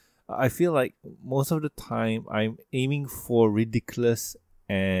because I feel like most of the time I'm aiming for ridiculous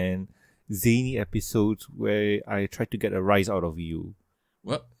and zany episodes where I try to get a rise out of you.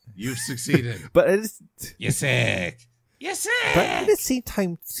 Well, you've succeeded. But You're sick. You're sick. But at the same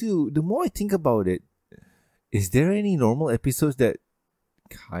time too, the more I think about it, is there any normal episodes that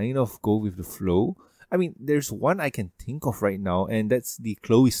kind of go with the flow? I mean, there's one I can think of right now, and that's the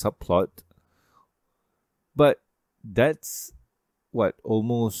Chloe subplot. But that's what,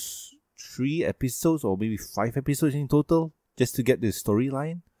 almost 3 episodes or maybe 5 episodes in total just to get the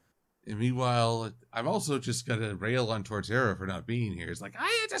storyline. And meanwhile, I've also just got to rail on Torterra for not being here. It's like,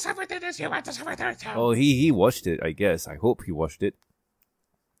 I had to suffer through this, you had to suffer through it too. Oh, he watched it, I guess. I hope he watched it.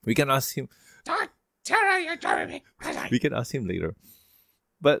 We can ask him. Torterra, you're driving me crazy. We can ask him later.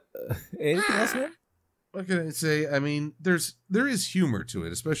 But anything else, man? What can I say? I mean, there is humor to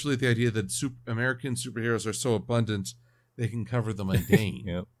it, especially the idea that American superheroes are so abundant they can cover the mundane.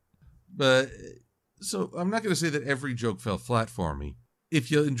 Yeah. But so I'm not going to say that every joke fell flat for me. If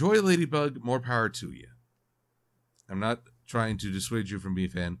you enjoy Ladybug, more power to you. I'm not trying to dissuade you from being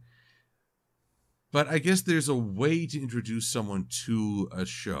a fan. But I guess there's a way to introduce someone to a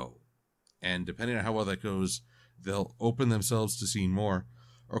show. And depending on how well that goes, they'll open themselves to seeing more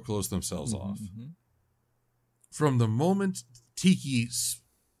or close themselves off. Mm-hmm. From the moment Tiki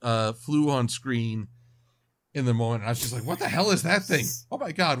flew on screen in the moment, I was just like, what the hell is that thing? Oh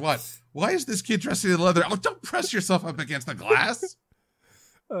my God, what? Why is this kid dressed in leather? Oh, don't press yourself up against the glass.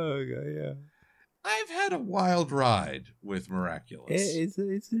 Oh, God, yeah. I've had a wild ride with Miraculous. It's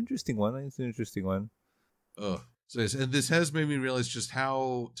an interesting one. It's an interesting one. Ugh. So, and this has made me realize just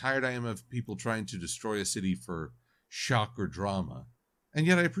how tired I am of people trying to destroy a city for shock or drama. And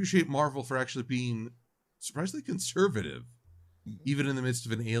yet I appreciate Marvel for actually being surprisingly conservative, even in the midst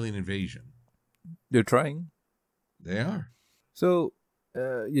of an alien invasion. They're trying. They are. So,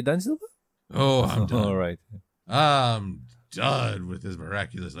 you done, Silva? Oh, I'm done. All right. I'm done with this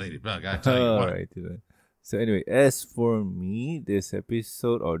Miraculous Ladybug. I tell you what. All right. So anyway, as for me, this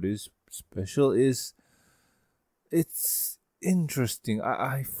episode or this special it's interesting.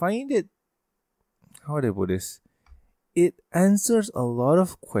 I find it, how do I put this? It answers a lot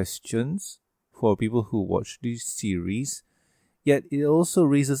of questions for people who watch this series, yet it also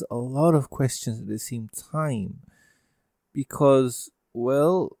raises a lot of questions at the same time. Because,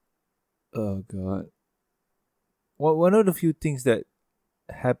 well, oh God. One of the few things that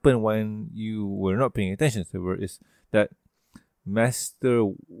happened when you were not paying attention to it is that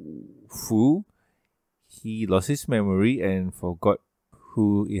Master Fu, he lost his memory and forgot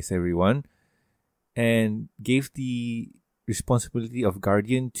who is everyone and gave the responsibility of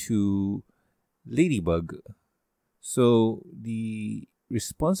guardian to Ladybug. So the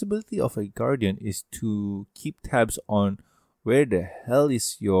responsibility of a guardian is to keep tabs on where the hell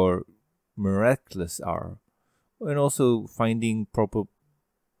is your Miraculous are, and also finding proper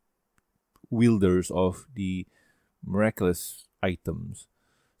wielders of the miraculous items.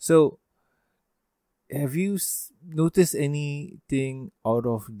 So, have you noticed anything out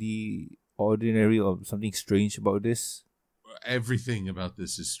of the ordinary or something strange about this? Everything about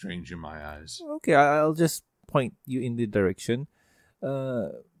this is strange in my eyes. Okay, I'll just point you in the direction.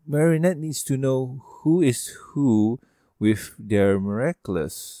 Marinette needs to know who is who with their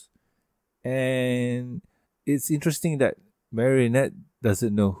miraculous. And it's interesting that Marinette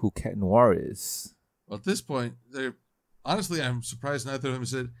doesn't know who Cat Noir is. Well, at this point, honestly, I'm surprised neither of them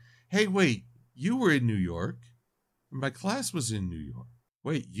said, "Hey, wait, you were in New York. My class was in New York.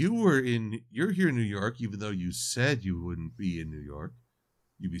 Wait, you're here in New York, even though you said you wouldn't be in New York.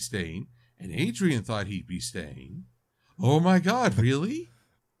 You'd be staying. And Adrian thought he'd be staying. Oh my God, really?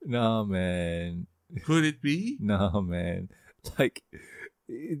 No, man. Could it be? No, man. Like,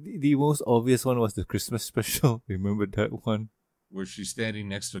 the most obvious one was the Christmas special. Remember that one? Where she's standing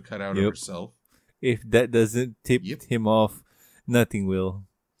next to a cutout of herself. If that doesn't tip him off, nothing will.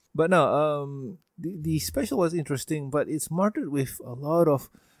 But no, the special was interesting, but it's marred with a lot of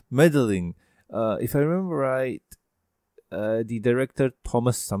meddling. If I remember right, the director,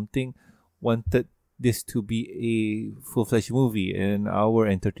 Thomas something, wanted this to be a full-fledged movie, an hour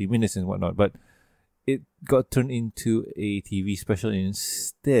and 30 minutes and whatnot, but it got turned into a TV special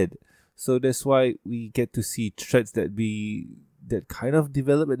instead. So that's why we get to see threads that kind of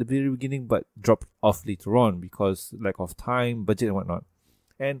develop at the very beginning but dropped off later on because lack of time, budget and whatnot.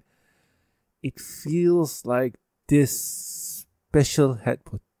 And it feels like this special had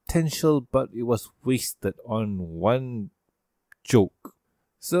potential, but it was wasted on one joke.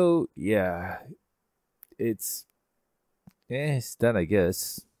 So yeah, it's done, I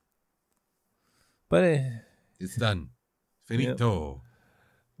guess. But it's done. Finito.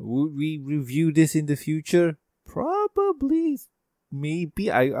 Would we review this in the future? Probably.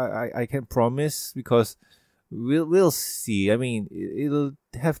 Maybe. I can't promise because we'll see. I mean, it'll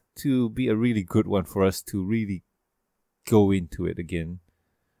have to be a really good one for us to really go into it again.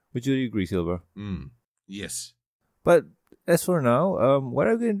 Would you agree, Silver? Yes. But as for now, what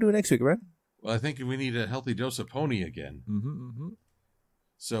are we going to do next week, man? Well, I think we need a healthy dose of pony again.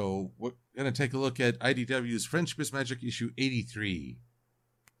 So we're going to take a look at IDW's Friendship is Magic issue 83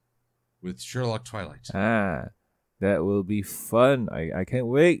 with Sherlock Twilight. That will be fun. I can't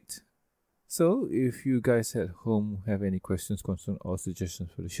wait. So, if you guys at home have any questions, concerns, or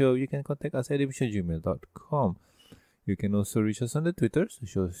suggestions for the show, you can contact us at emission@gmail.com. You can also reach us on the Twitters. The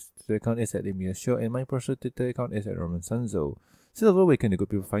show's Twitter account is at MBS Show, and my personal Twitter account is at Roman Sanzo. Silver, where can the good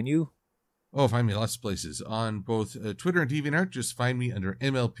people find you? Oh, find me lots of places. On both Twitter and DeviantArt, just find me under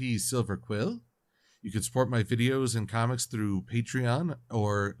MLP-Silver-Quill. You can support my videos and comics through Patreon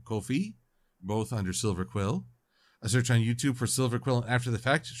or Ko-fi, both under Silver Quill. A search on YouTube for Silver Quill and After the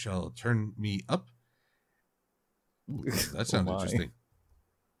Fact shall turn me up. Ooh, that sounds interesting.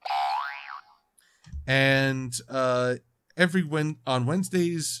 And on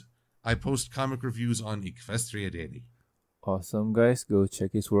Wednesdays, I post comic reviews on Equestria Daily. Awesome, guys. Go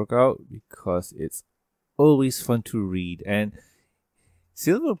check his work out because it's always fun to read. And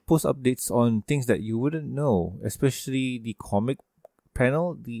Silver posts updates on things that you wouldn't know, especially the comic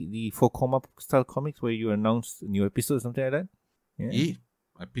panel, the 4-comma style comics where you announce new episodes, something like that. Yeah.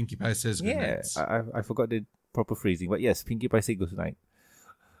 My Pinkie Pie says good night. I forgot the proper phrasing, but yes, Pinkie Pie says good night.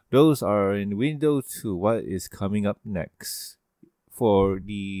 Those are in the window to what is coming up next for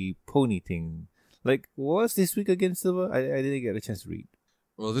the pony thing. Like, what's this week again, Silver? I didn't get a chance to read.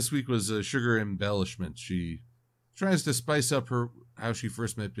 Well, this week was a sugar embellishment. She tries to spice up how she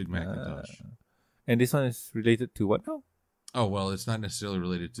first met Big Macintosh. And this one is related to what now? Oh, well, it's not necessarily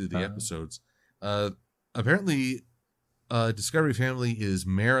related to the episodes. Apparently, Discovery Family is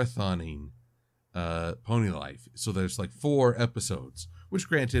marathoning Pony Life. So there's like 4 episodes, which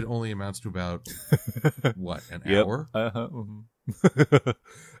granted only amounts to about, what, an hour?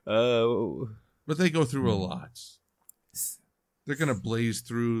 But they go through a lot. They're going to blaze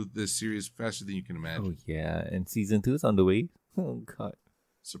through this series faster than you can imagine. Oh, yeah. And season 2 is on the way. Oh, God.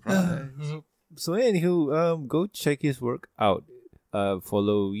 Surprise. So, anywho, go check his work out.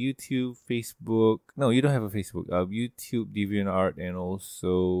 Follow YouTube, Facebook. No, you don't have a Facebook. YouTube, DeviantArt, and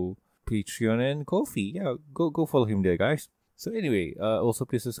also Patreon and Ko-fi. Yeah, go follow him there, guys. So anyway, also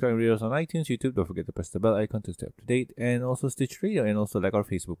please subscribe and rate us on iTunes, YouTube. Don't forget to press the bell icon to stay up to date. And also Stitch Radio, and also like our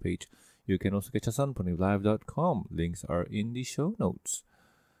Facebook page. You can also catch us on ponylive.com. Links are in the show notes.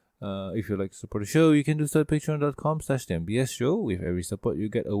 If you'd like to support the show, you can do so at patreon.com/MBS show. With every support, you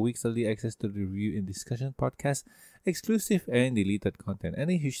get a week's early access to the review and discussion podcast, exclusive and deleted content.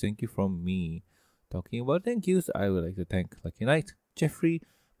 And a huge thank you from me. Talking about thank yous, I would like to thank Lucky Knight, Jeffrey,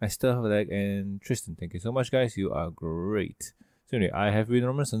 I still have lag, and Tristan. Thank you so much, guys. You are great. So anyway, I have been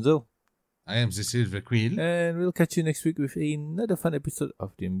Norman Sanzo. I am the Silver Quill. And we'll catch you next week with another fun episode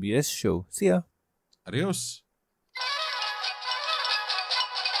of the MBS show. See ya. Adios.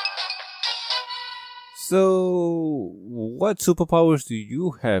 So, what superpowers do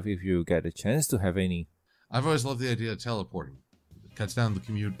you have if you get a chance to have any? I've always loved the idea of teleporting. It cuts down the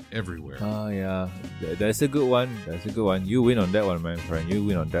commute everywhere. Oh, yeah. That's a good one. That's a good one. You win on that one, my friend. You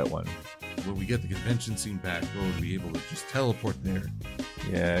win on that one. When we get the convention scene back, we'll be able to just teleport there.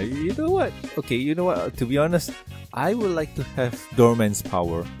 Yeah, you know what? Okay, you know what? To be honest, I would like to have Doorman's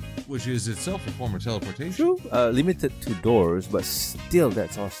power. Which is itself a form of teleportation. True. Limited to doors, but still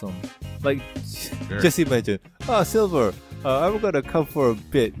that's awesome. Like, just imagine. Silver, I'm gonna come for a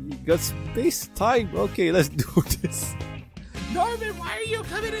bit. You got space time? Okay, let's do this. Norman, why are you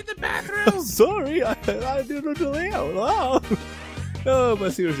coming in the bathroom? Sorry, I didn't know the layout. Wow. Oh,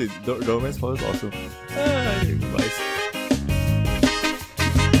 but seriously, Doorman's power is awesome. Bye.